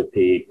reached a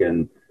peak,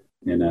 and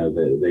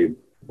they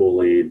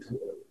bullied,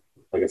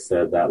 like I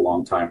said, that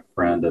longtime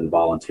friend and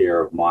volunteer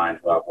of mine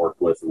who I've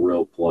worked with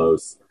real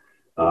close.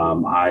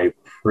 I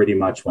pretty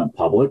much went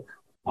public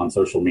on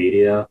social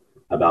media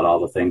about all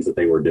the things that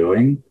they were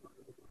doing,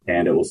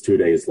 and it was 2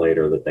 days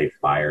later that they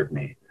fired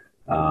me.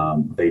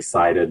 They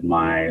cited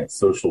my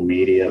social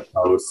media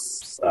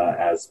posts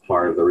as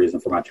part of the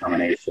reason for my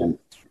termination,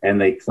 and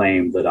they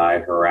claimed that I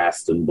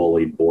harassed and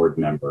bullied board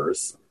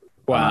members.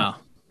 Wow.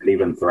 And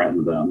even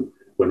threatened them,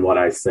 when what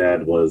I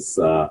said was,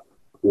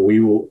 we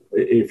will,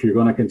 if you're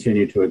going to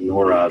continue to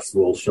ignore us,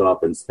 we'll show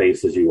up in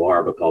spaces you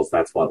are, because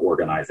that's what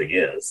organizing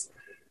is.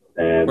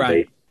 And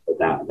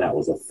that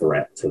was a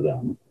threat to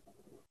them.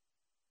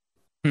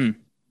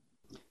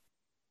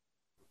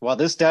 Well,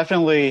 this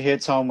definitely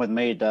hits home with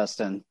me,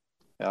 Dustin.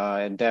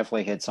 It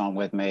definitely hits home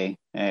with me.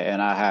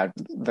 And I had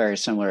very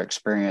similar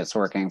experience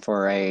working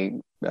for a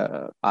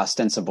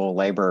ostensible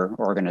labor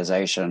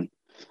organization.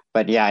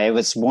 But yeah, it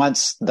was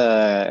once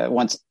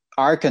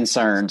our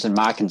concerns and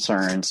my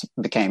concerns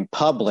became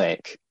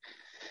public,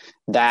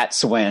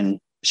 that's when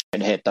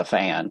shit hit the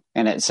fan.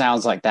 And it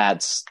sounds like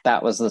that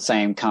was the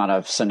same kind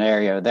of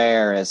scenario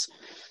there. Is,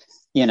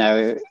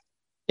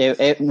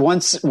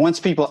 once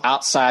people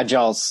outside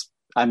y'all's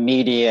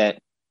immediate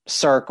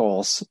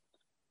circles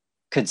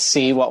could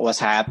see what was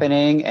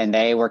happening and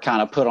they were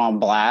kind of put on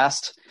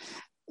blast,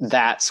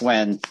 that's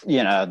when,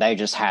 they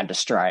just had to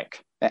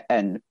strike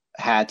and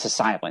had to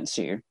silence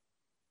you.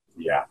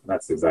 Yeah,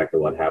 that's exactly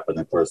what happened.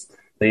 Of course,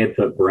 they had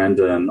put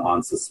Brendan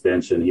on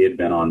suspension. He had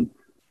been on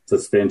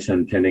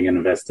suspension pending an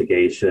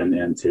investigation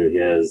into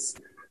his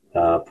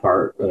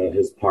part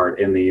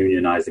in the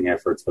unionizing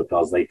efforts,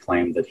 because they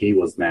claimed that he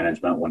was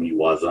management when he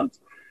wasn't.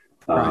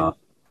 Right.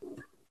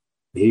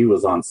 He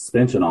was on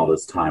suspension all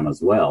this time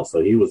as well.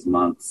 So he was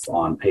months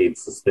on paid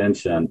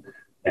suspension,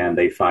 and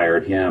they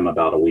fired him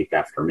about a week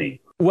after me.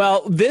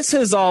 Well, this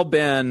has all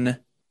been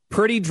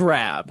pretty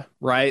drab,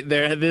 right?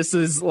 This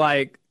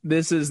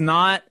is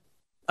not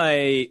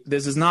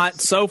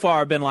so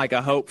far been like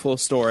a hopeful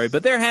story,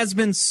 but there has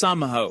been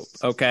some hope.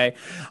 Okay.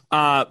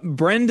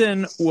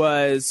 Brendan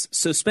was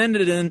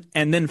suspended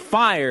and then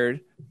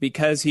fired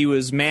because he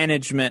was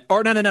management,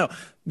 or no.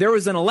 There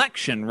was an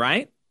election,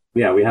 right?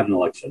 Yeah, we had an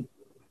election.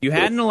 You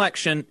had an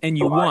election and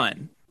you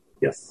won.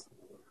 Yes.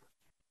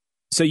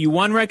 So you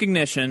won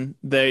recognition.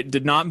 They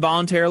did not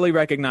voluntarily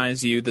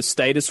recognize you. The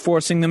state is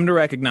forcing them to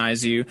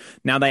recognize you.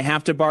 Now they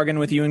have to bargain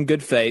with you in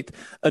good faith.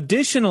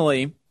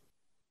 Additionally,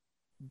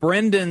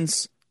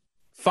 Brendan's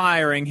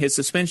firing, his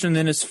suspension,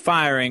 then his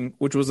firing,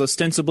 which was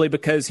ostensibly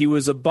because he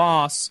was a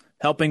boss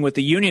helping with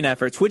the union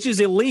efforts, which is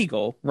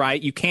illegal,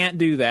 right? You can't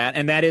do that.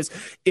 And that is,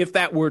 if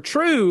that were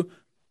true,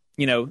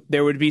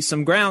 there would be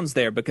some grounds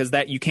there, because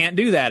that you can't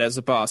do that as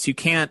a boss. You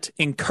can't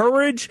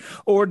encourage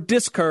or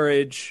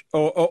discourage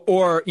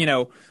or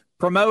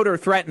promote or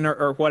threaten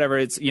or whatever.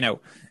 It's,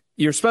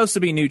 you're supposed to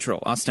be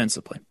neutral,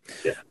 ostensibly.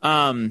 Yeah.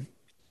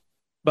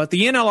 But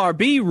the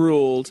NLRB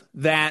ruled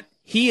that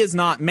he is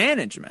not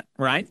management,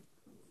 right?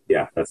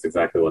 Yeah, that's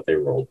exactly what they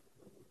ruled.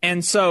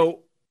 And so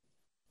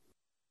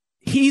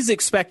he's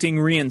expecting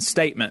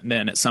reinstatement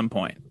then at some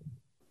point.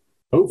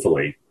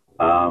 Hopefully.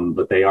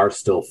 But they are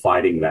still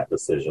fighting that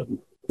decision.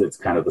 It's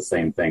kind of the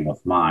same thing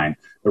with mine.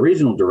 The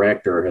regional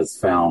director has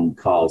found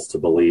cause to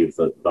believe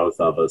that both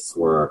of us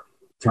were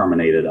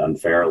terminated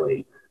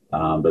unfairly.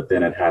 But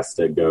then it has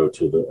to go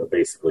to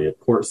basically a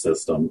court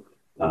system.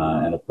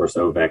 And of course,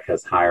 OVEC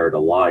has hired a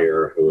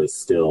lawyer who is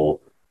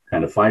still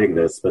kind of fighting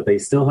this, but they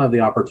still have the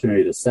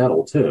opportunity to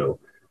settle too.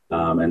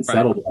 And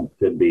settlement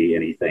could be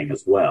anything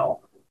as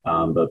well.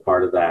 But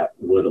part of that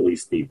would at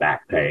least be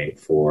back pay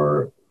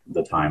for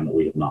the time that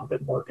we have not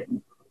been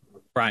working.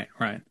 Right.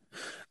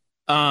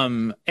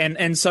 And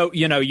so,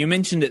 you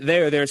mentioned it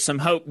there. There's some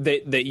hope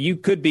that you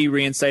could be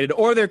reinstated,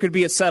 or there could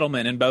be a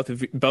settlement in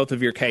both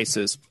of your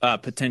cases,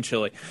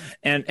 potentially.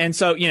 And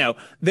so,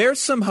 there's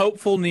some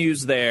hopeful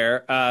news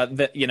there,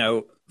 that,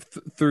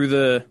 through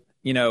the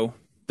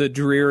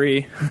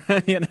dreary,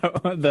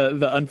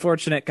 the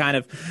unfortunate kind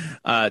of,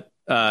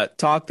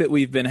 talk that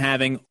we've been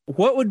having.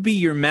 What would be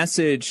your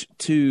message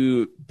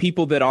to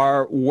people that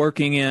are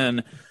working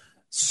in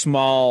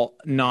small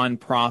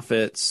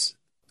nonprofits,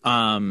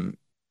 that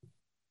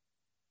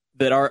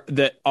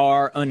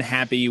are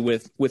unhappy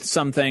with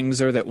some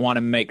things, or that want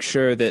to make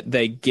sure that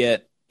they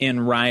get in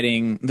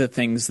writing the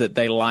things that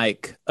they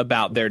like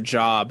about their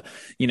job?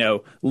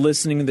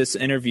 Listening to this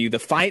interview, the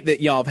fight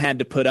that y'all have had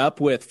to put up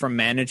with from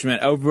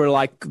management over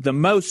like the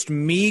most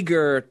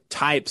meager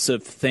types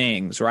of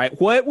things,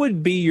 right? What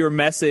would be your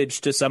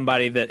message to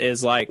somebody that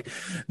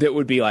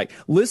would be like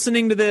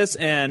listening to this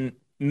and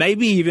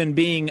maybe even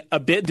being a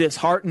bit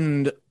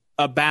disheartened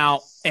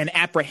about and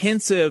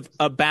apprehensive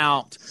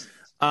about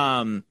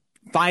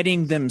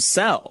fighting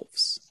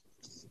themselves?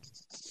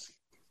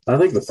 I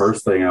think the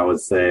first thing I would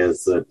say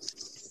is that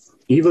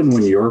even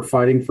when you're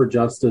fighting for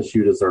justice,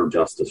 you deserve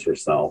justice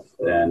yourself.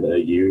 And a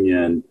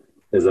union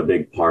is a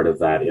big part of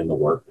that in the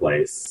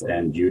workplace.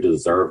 And you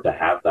deserve to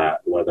have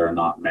that, whether or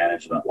not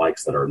management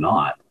likes it or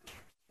not.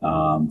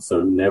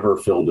 So never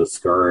feel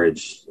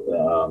discouraged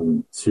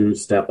to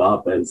step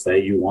up and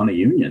say you want a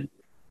union.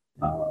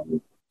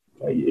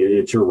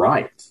 It's your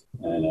right.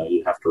 And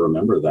you have to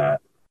remember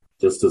that.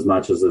 Just as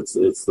much as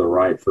it's the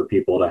right for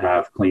people to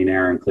have clean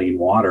air and clean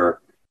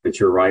water, it's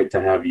your right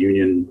to have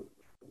union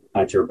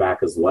at your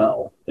back as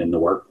well in the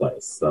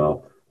workplace.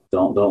 So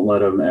don't let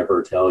them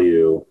ever tell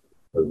you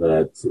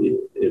that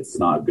it's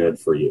not good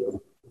for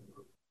you.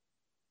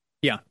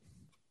 Yeah.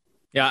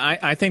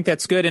 I think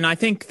that's good. And I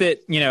think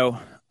that,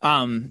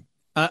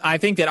 I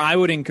think that I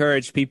would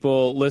encourage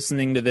people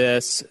listening to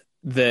this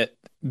that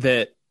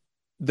the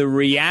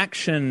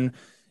reaction,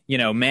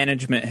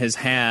 management has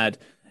had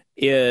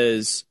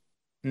is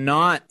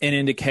not an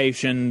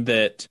indication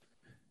that,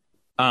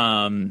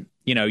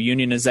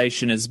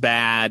 unionization is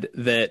bad,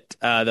 that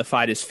the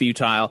fight is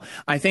futile.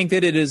 I think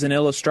that it is an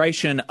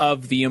illustration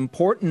of the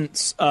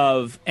importance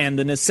of and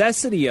the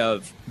necessity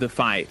of the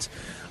fight.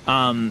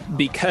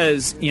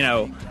 Because,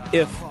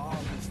 if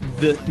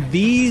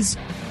these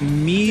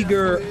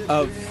meager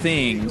of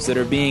things that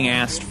are being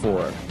asked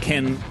for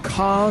can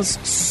cause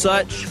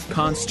such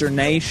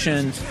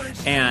consternation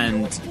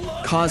and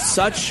cause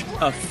such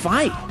a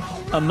fight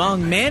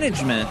among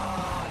management,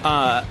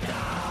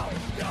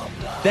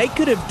 they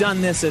could have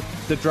done this at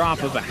the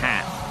drop of a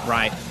hat,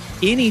 right?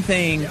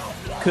 Anything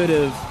could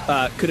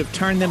have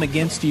turned them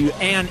against you,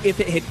 and if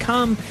it had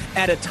come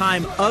at a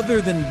time other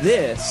than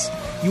this,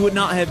 you would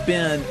not have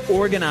been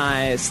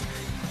organized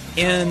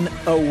in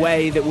a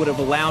way that would have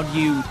allowed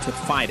you to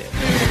fight it.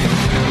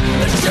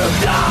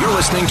 You're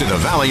listening to the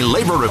Valley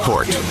Labor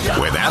Report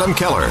with Adam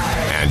Keller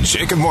and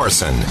Jacob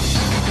Morrison.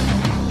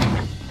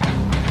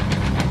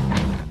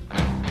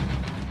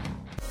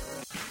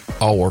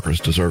 All workers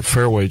deserve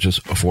fair wages,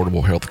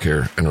 affordable health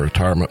care, and a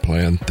retirement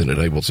plan that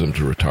enables them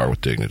to retire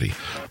with dignity.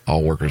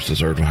 All workers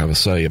deserve to have a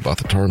say about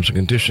the terms and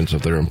conditions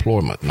of their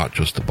employment, not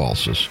just the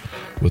bosses.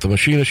 With the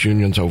machinist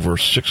unions over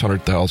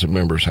 600,000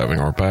 members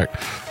having our back,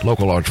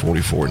 Local Lodge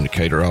 44 in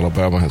Decatur,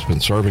 Alabama has been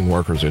serving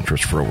workers'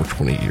 interests for over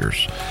 20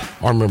 years.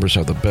 Our members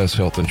have the best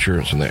health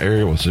insurance in the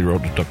area with zero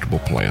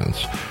deductible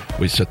plans.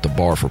 We set the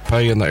bar for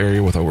pay in the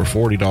area with over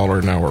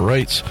 $40 an hour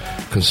rates,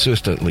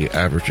 consistently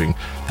averaging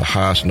the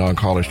highest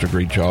non-college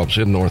degree jobs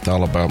in North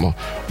Alabama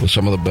with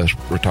some of the best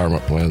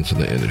retirement plans in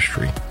the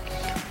industry.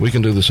 We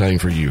can do the same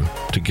for you.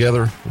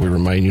 Together, we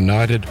remain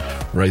united,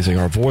 raising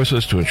our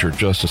voices to ensure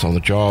justice on the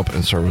job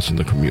and service in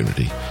the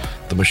community.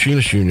 The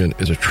Machinist Union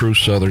is a true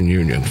Southern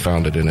union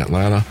founded in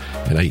Atlanta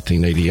in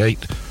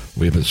 1888.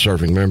 We have been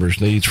serving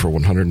members' needs for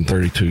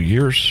 132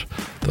 years.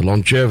 The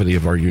longevity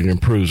of our union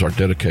proves our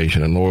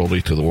dedication and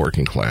loyalty to the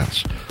working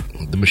class.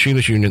 The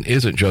Machinist Union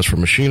isn't just for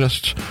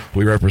machinists.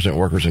 We represent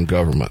workers in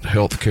government,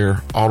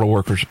 healthcare, auto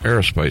workers,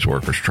 aerospace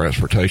workers,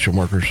 transportation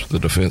workers, the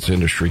defense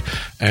industry,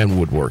 and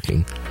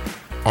woodworking.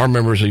 Our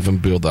members even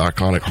build the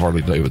iconic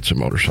Harley-Davidson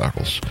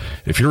motorcycles.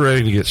 If you're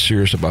ready to get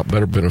serious about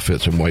better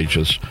benefits and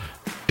wages,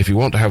 if you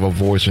want to have a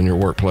voice in your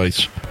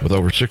workplace with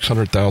over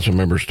 600,000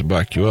 members to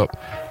back you up,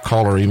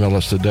 call or email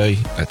us today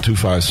at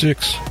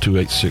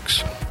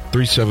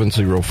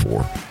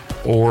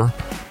 256-286-3704 or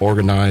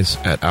organize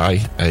at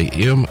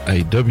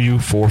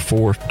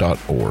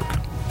IAMAW44.org.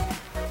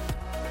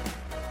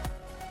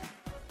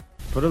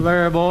 Put it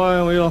there, boy,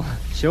 and we'll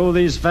show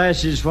these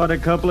fascists what a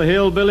couple of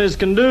hillbillies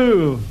can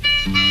do.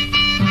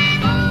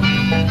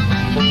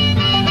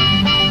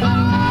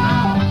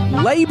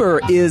 Labor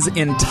is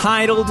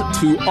entitled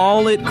to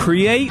all it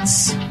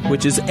creates,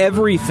 which is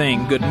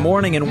everything. Good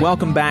morning and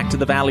welcome back to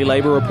the Valley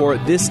Labor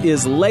Report. This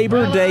is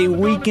Labor Day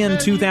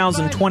weekend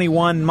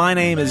 2021. My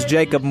name is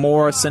Jacob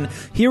Morrison,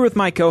 here with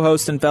my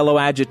co-host and fellow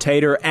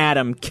agitator,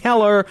 Adam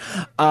Keller.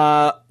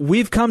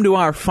 We've come to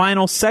our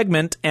final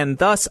segment and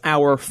thus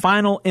our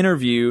final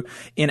interview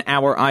in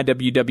our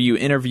IWW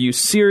Interview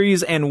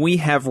Series, and we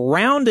have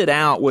rounded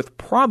out with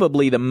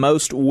probably the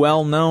most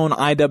well-known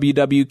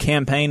IWW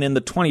campaign in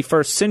the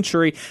 21st century.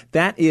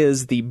 That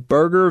is the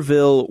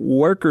Burgerville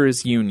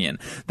Workers Union.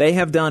 They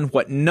have done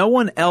what no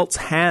one else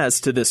has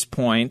to this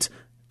point.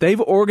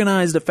 They've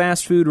organized a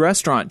fast food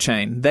restaurant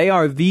chain. They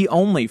are the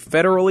only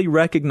federally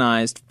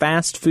recognized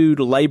fast food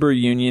labor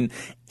union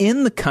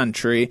in the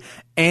country,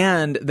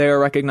 and they are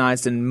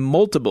recognized in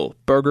multiple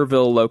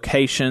Burgerville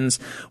locations.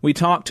 We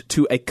talked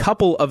to a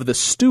couple of the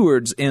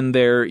stewards in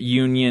their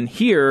union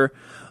here,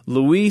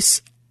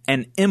 Luis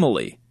and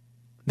Emily.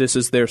 This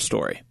is their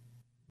story.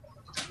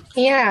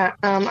 Yeah,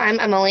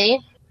 I'm Emily.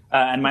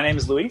 And my name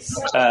is Luis.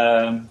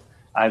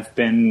 I've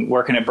been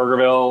working at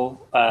Burgerville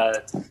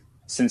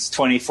since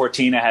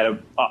 2014. I had a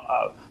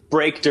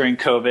break during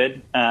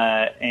COVID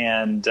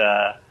and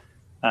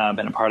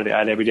been a part of the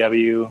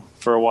IWW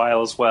for a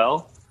while as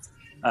well.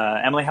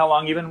 Emily, how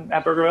long have you been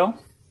at Burgerville?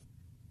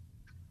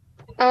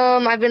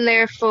 I've been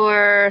there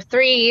for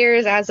 3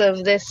 years as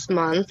of this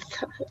month.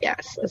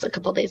 Yes, it was a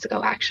couple days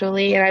ago,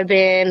 actually. And I've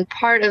been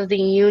part of the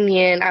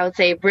union, I would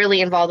say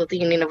really involved with the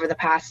union over the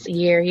past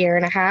year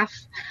and a half,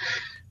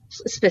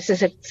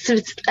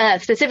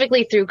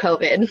 specifically through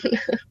COVID.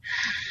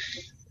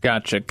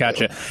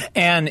 Gotcha.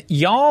 And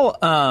y'all,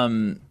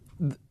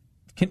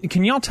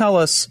 can y'all tell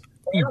us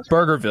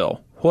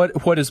Burgerville?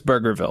 What is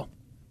Burgerville?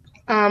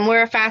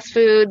 We're a fast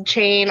food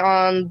chain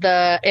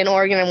in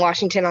Oregon and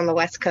Washington on the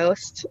West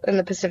Coast in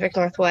the Pacific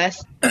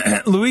Northwest.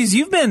 Louise,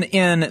 you've been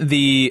in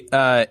the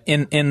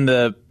in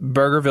the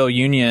Burgerville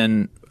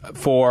Union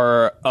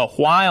for a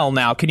while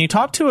now. Can you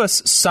talk to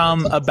us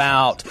some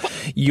about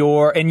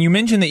and you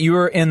mentioned that you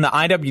were in the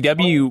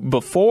IWW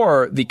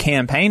before the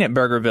campaign at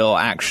Burgerville,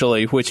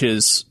 actually, which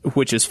is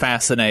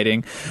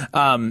fascinating,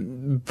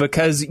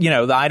 because, the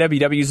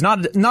IWW is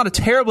not a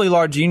terribly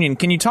large union.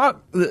 Can you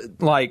talk,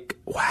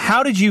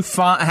 how did you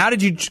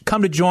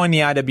come to join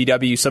the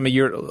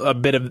IWW, a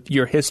bit of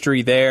your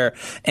history there,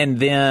 and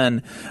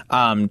then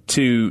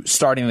to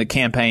starting the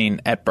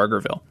campaign at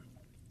Burgerville?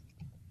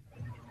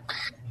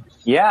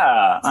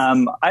 Yeah,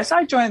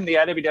 I joined the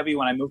IWW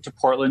when I moved to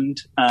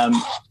Portland,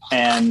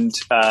 and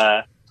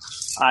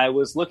I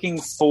was looking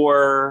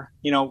for,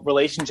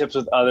 relationships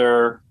with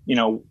other,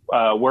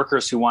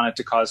 workers who wanted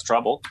to cause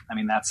trouble. I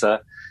mean, that's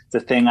the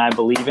thing I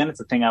believe in. It's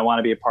a thing I want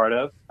to be a part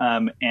of.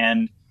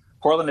 And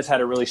Portland has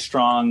had a really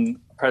strong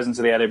presence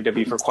of the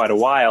IWW for quite a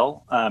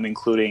while,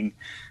 including,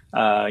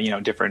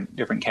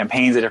 different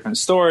campaigns at different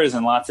stores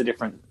and lots of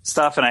different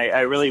stuff. And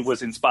I really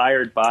was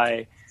inspired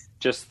by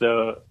just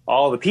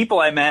all the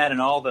people I met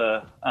and all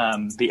the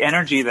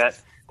energy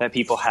that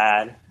people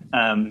had.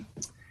 And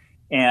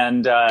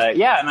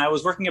I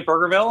was working at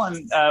Burgerville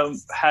and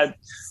had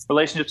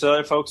relationships with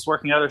other folks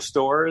working at other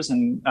stores.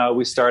 And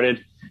we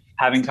started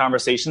having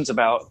conversations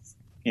about,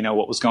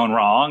 what was going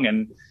wrong.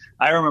 And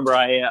I remember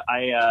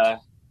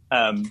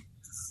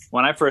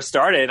when I first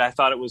started, I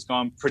thought it was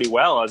going pretty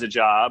well as a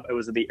job. It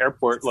was at the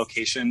airport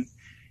location.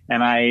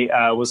 And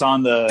I was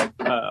on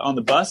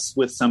the bus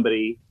with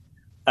somebody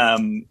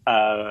coming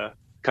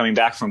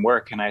back from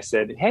work, and I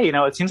said, "Hey,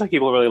 it seems like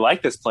people really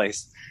like this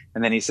place."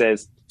 And then he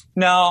says,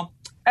 "No,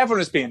 everyone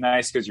is being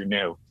nice because you're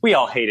new. We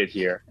all hate it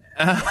here."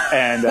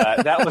 And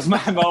that was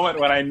my moment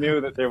when I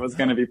knew that there was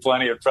going to be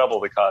plenty of trouble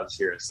to cause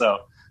here. So,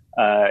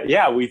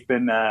 we've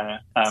been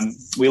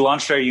we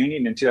launched our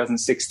union in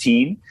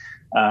 2016.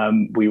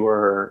 We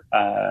were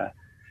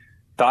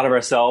thought of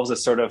ourselves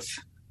as sort of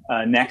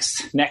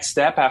next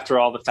step after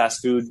all the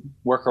fast food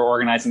worker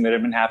organizing that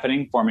had been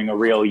happening, forming a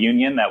real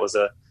union that was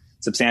a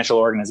substantial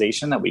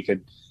organization that we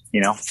could,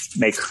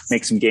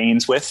 make some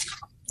gains with.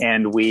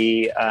 And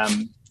we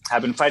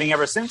have been fighting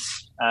ever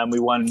since. We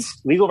won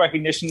legal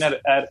recognition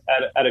at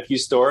a few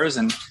stores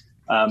and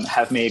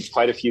have made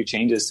quite a few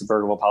changes to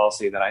Burgerville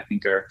policy that I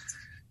think are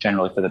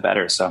generally for the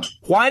better. So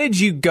why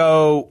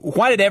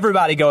did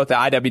everybody go with the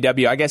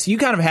IWW? I guess you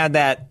kind of had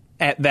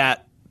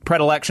that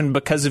predilection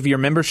because of your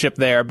membership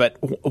there, but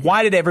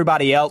why did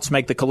everybody else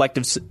make the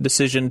collective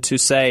decision to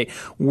say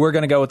we're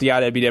going to go with the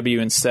IWW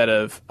instead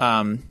of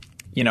a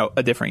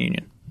different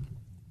union?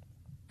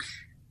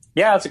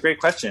 Yeah, that's a great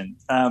question.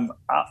 I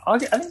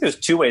think there's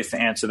two ways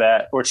to answer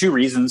that, or two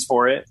reasons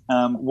for it.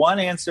 One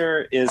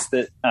answer is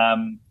that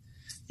the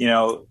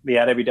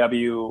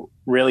IWW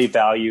really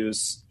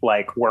values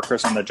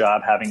workers on the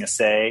job having a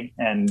say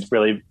and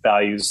really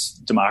values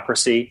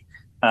democracy.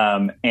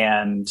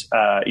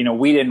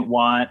 We didn't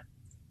want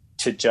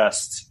to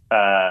just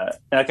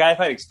I've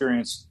had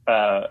experience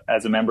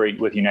as a member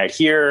with Unite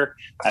Here.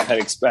 I've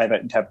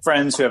had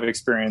friends who have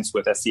experience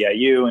with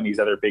SEIU and these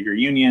other bigger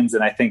unions,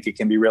 and I think it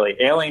can be really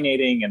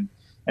alienating.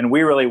 And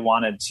we really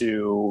wanted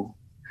to,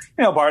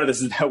 part of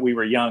this is that we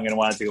were young and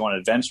wanted to go on an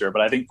adventure,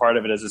 but I think part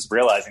of it is just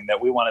realizing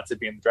that we wanted to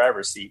be in the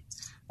driver's seat.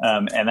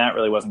 And that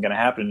really wasn't going to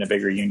happen in a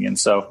bigger union.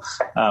 So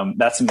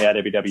that's something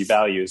the IWW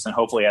values. And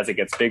hopefully as it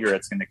gets bigger,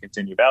 it's going to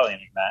continue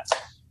valuing that.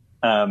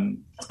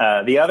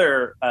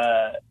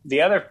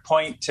 The other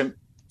point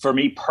for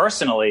me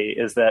personally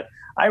is that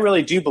I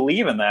really do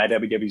believe in the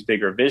IWW's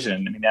bigger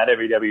vision. I mean, the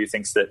IWW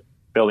thinks that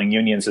building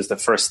unions is the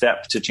first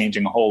step to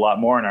changing a whole lot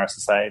more in our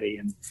society.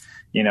 And,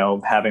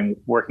 having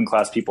working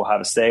class people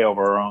have a say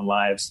over our own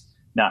lives,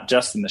 not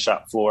just in the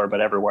shop floor, but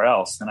everywhere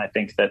else. And I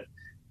think that,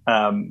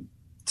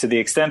 to the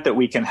extent that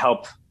we can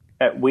help,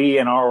 we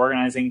in our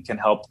organizing can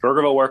help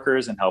Burgerville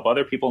workers and help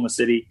other people in the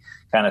city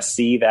kind of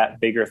see that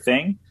bigger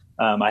thing.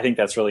 I think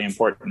that's really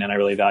important, and I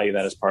really value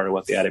that as part of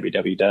what the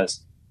IWW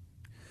does.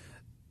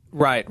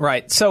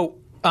 Right. So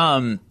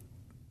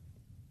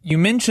you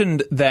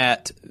mentioned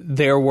that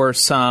there were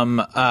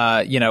some,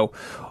 that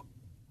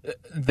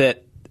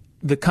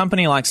the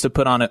company likes to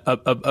put on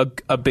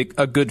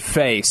a good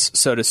face,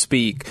 so to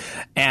speak,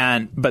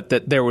 but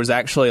that there was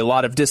actually a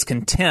lot of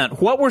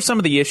discontent. What were some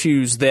of the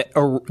issues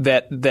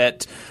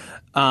that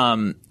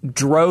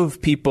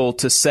drove people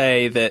to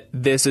say that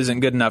this isn't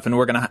good enough and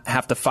we're going to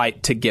have to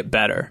fight to get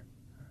better?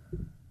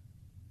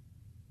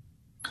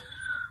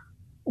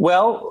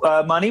 Well,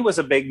 money was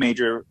a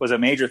major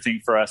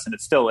thing for us, and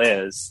it still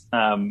is.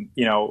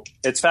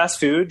 It's fast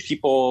food.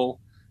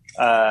 People,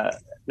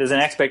 there's an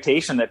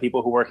expectation that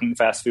people who work in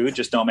fast food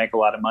just don't make a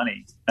lot of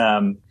money.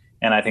 And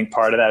I think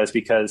part of that is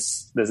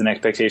because there's an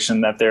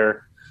expectation that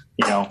they're,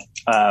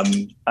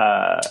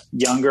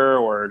 younger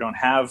or don't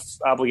have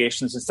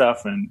obligations and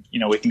stuff. And,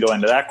 we can go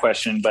into that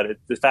question, but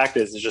the fact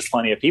is there's just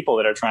plenty of people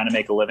that are trying to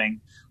make a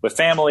living with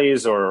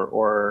families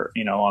or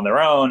on their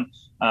own.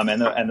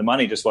 And the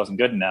money just wasn't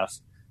good enough.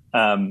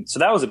 So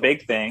that was a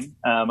big thing.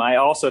 I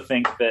also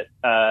think that,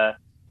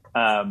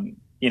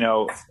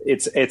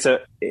 it's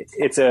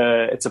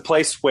a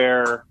place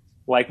where,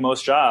 like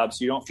most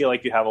jobs, you don't feel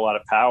like you have a lot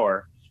of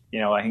power.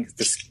 I think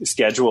the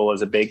schedule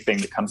is a big thing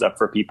that comes up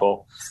for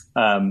people.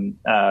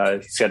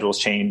 Schedules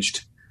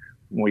changed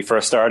when we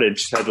first started.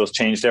 Schedules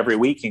changed every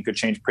week and could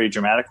change pretty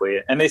dramatically,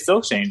 and they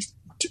still change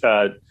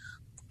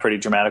pretty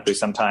dramatically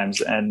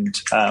sometimes. And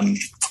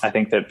I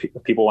think that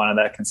people wanted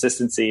that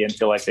consistency and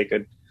feel like they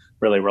could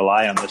really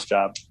rely on this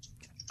job.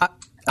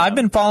 I've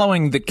been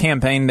following the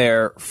campaign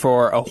there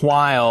for a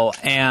while,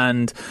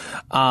 and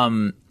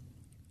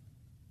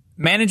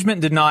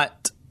management did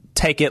not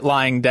take it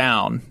lying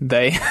down.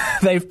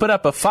 They've put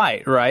up a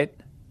fight, right?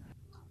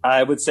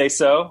 I would say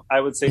so.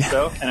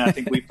 And I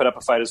think we put up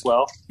a fight as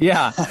well.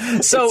 Yeah.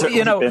 So, it's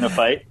been a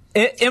fight.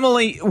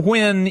 Emily,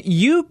 when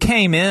you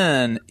came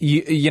in,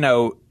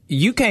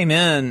 you came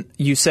in,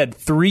 you said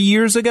 3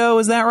 years ago,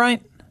 is that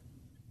right?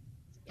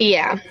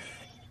 Yeah.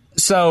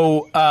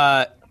 So,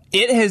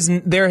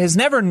 there has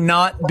never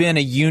not been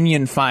a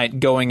union fight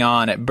going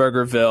on at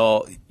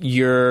Burgerville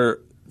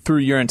through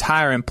your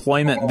entire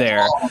employment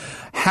there.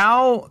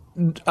 How,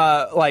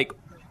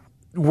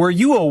 were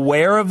you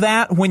aware of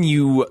that when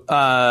you,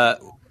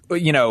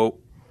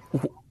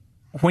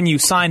 when you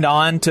signed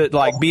on to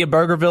be a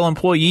Burgerville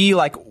employee?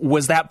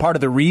 Was that part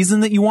of the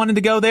reason that you wanted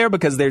to go there?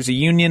 Because there's a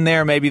union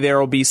there, maybe there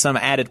will be some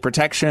added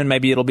protection,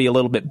 maybe it'll be a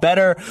little bit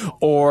better,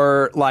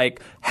 or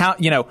how,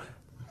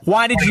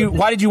 why did you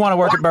want to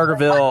work at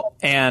Burgerville,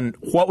 and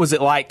what was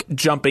it like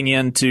jumping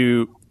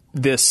into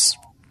this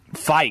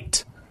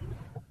fight?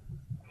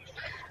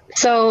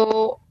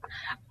 So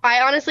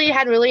I honestly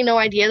had really no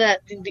idea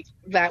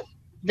that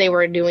they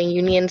were doing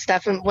union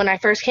stuff. And when I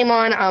first came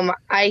on,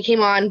 I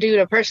came on due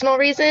to personal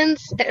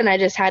reasons, and I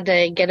just had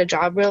to get a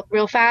job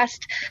real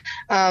fast.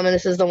 And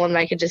this is the one that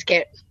I could just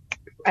get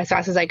as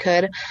fast as I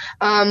could.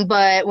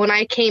 But when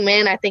I came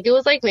in, I think it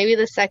was maybe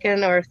the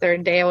second or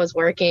third day I was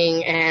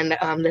working, and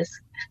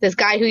this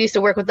guy who used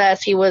to work with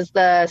us, he was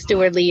the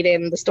steward lead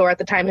in the store at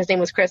the time. His name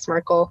was Chris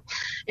Merkel.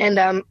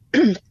 And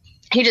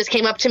he just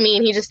came up to me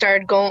and he just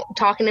started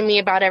talking to me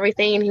about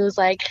everything. And he was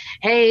like,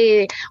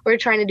 hey, we're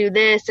trying to do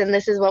this, and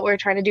this is what we're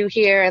trying to do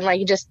here. And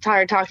he just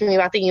started talking to me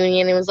about the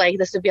union. It was like,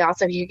 this would be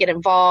awesome if you get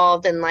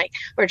involved. And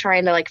we're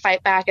trying to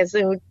fight back as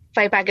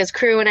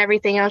crew and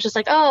everything. And I was just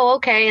like, oh,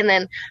 okay. And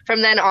then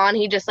from then on,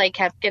 he just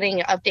kept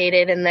getting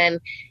updated. And then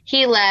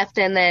he left,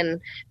 and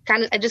then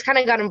I just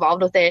got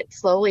involved with it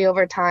slowly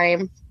over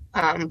time.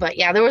 But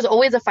yeah, there was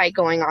always a fight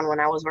going on when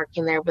I was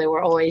working there. We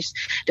were always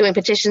doing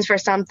petitions for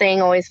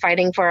something, always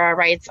fighting for our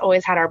rights,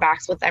 always had our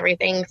backs with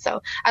everything.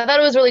 So I thought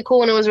it was really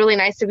cool, and it was really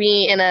nice to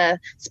be in a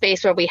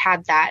space where we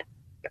had that,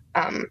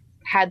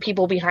 had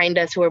people behind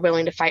us who were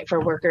willing to fight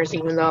for workers,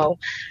 even though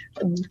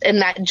in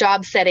that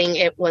job setting,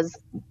 it was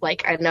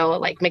I know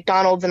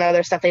McDonald's and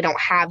other stuff, they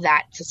don't have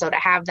that. So to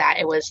have that,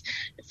 it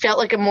felt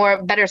like a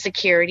better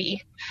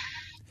security,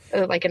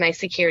 like a nice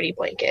security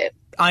blanket.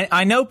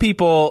 I know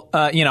people,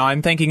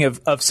 I'm thinking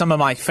of some of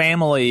my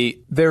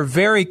family, they're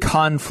very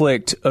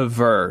conflict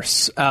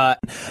averse.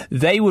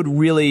 They would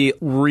really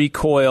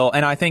recoil,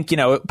 and I think,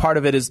 part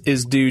of it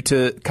is due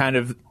to kind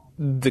of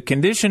the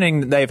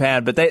conditioning that they've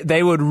had, but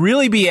they would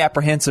really be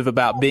apprehensive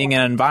about being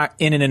in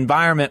an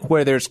environment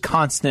where there's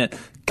constant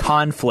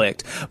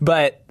conflict.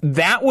 But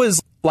that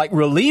was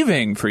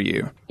relieving for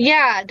you.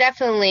 Yeah,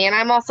 definitely. And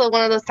I'm also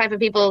one of those type of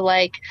people,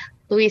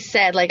 Luis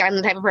said, I'm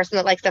the type of person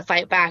that likes to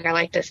fight back. I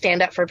like to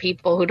stand up for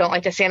people who don't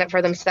like to stand up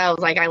for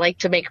themselves. I like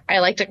to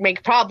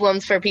make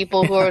problems for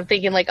people who are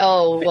thinking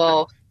oh,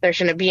 well, there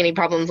shouldn't be any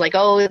problems.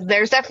 Oh,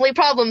 there's definitely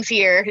problems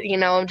here.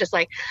 I just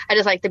like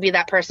to be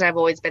that person. I've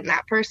always been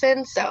that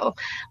person. So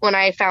when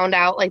I found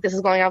out this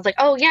is going on, I was like,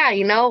 oh yeah,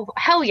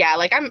 hell yeah.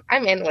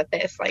 I'm in with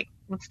this.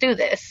 Let's do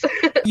this.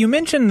 You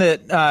mentioned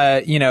that,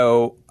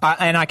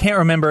 and I can't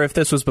remember if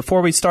this was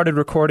before we started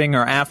recording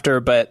or after,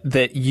 but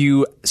that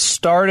you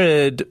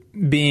started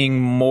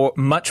being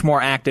much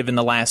more active in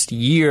the last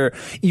year,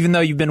 even though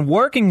you've been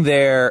working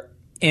there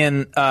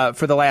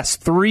for the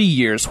last 3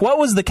 years. What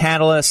was the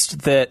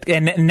catalyst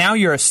and now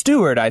you're a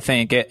steward, I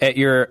think, at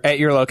your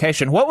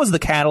location. What was the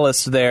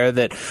catalyst there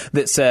that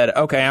said,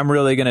 okay, I'm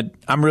really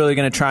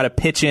gonna try to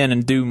pitch in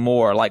and do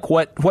more?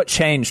 What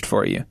changed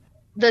for you?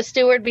 The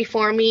steward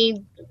before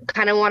me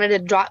kind of wanted to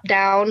drop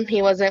down.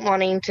 He wasn't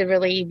wanting to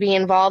really be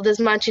involved as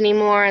much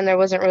anymore, and there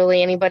wasn't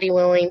really anybody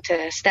willing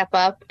to step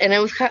up. And it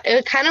was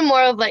kind of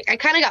more of I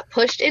kind of got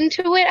pushed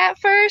into it at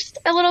first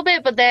a little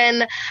bit, but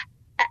then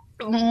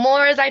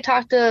more as I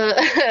talked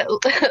to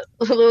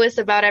Luis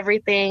about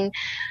everything,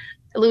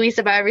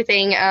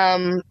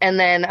 and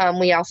then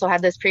we also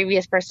had this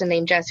previous person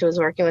named Jess who was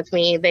working with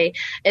me.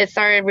 It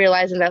started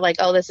realizing that like,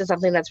 oh, this is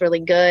something that's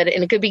really good,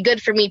 and it could be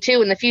good for me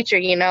too in the future,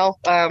 you know.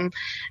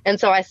 And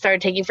so I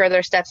started taking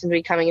further steps into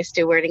becoming a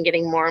steward and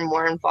getting more and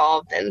more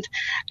involved, and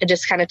I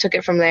just kind of took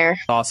it from there.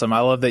 Awesome.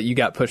 I love that you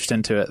got pushed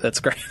into it. That's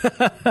great.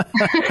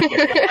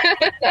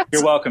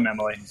 You're welcome,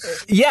 Emily.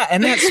 Yeah,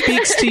 and that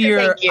speaks to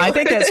your, I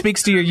think that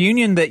speaks to your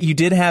union, that you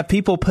did have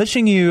people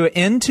pushing you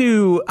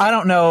into, I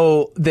don't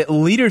know that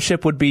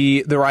leadership would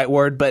be the right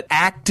word, but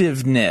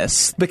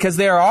activeness, because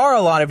there are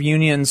a lot of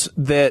unions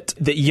that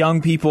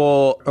young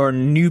people or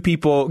new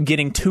people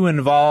getting too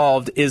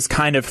involved is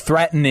kind of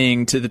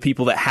threatening to the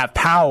people that have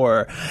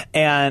power.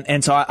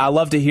 And so I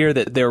love to hear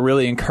that they're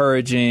really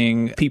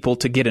encouraging people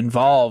to get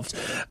involved.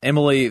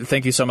 Emily,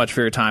 thank you so much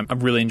for your time.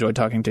 I've really enjoyed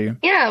talking to you.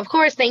 Yeah, of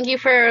course. Thank you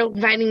for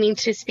inviting me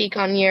to speak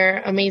on your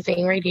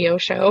amazing radio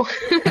show.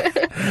 All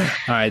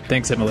right.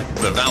 Thanks, Emily.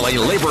 The Valley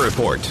Labor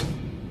Report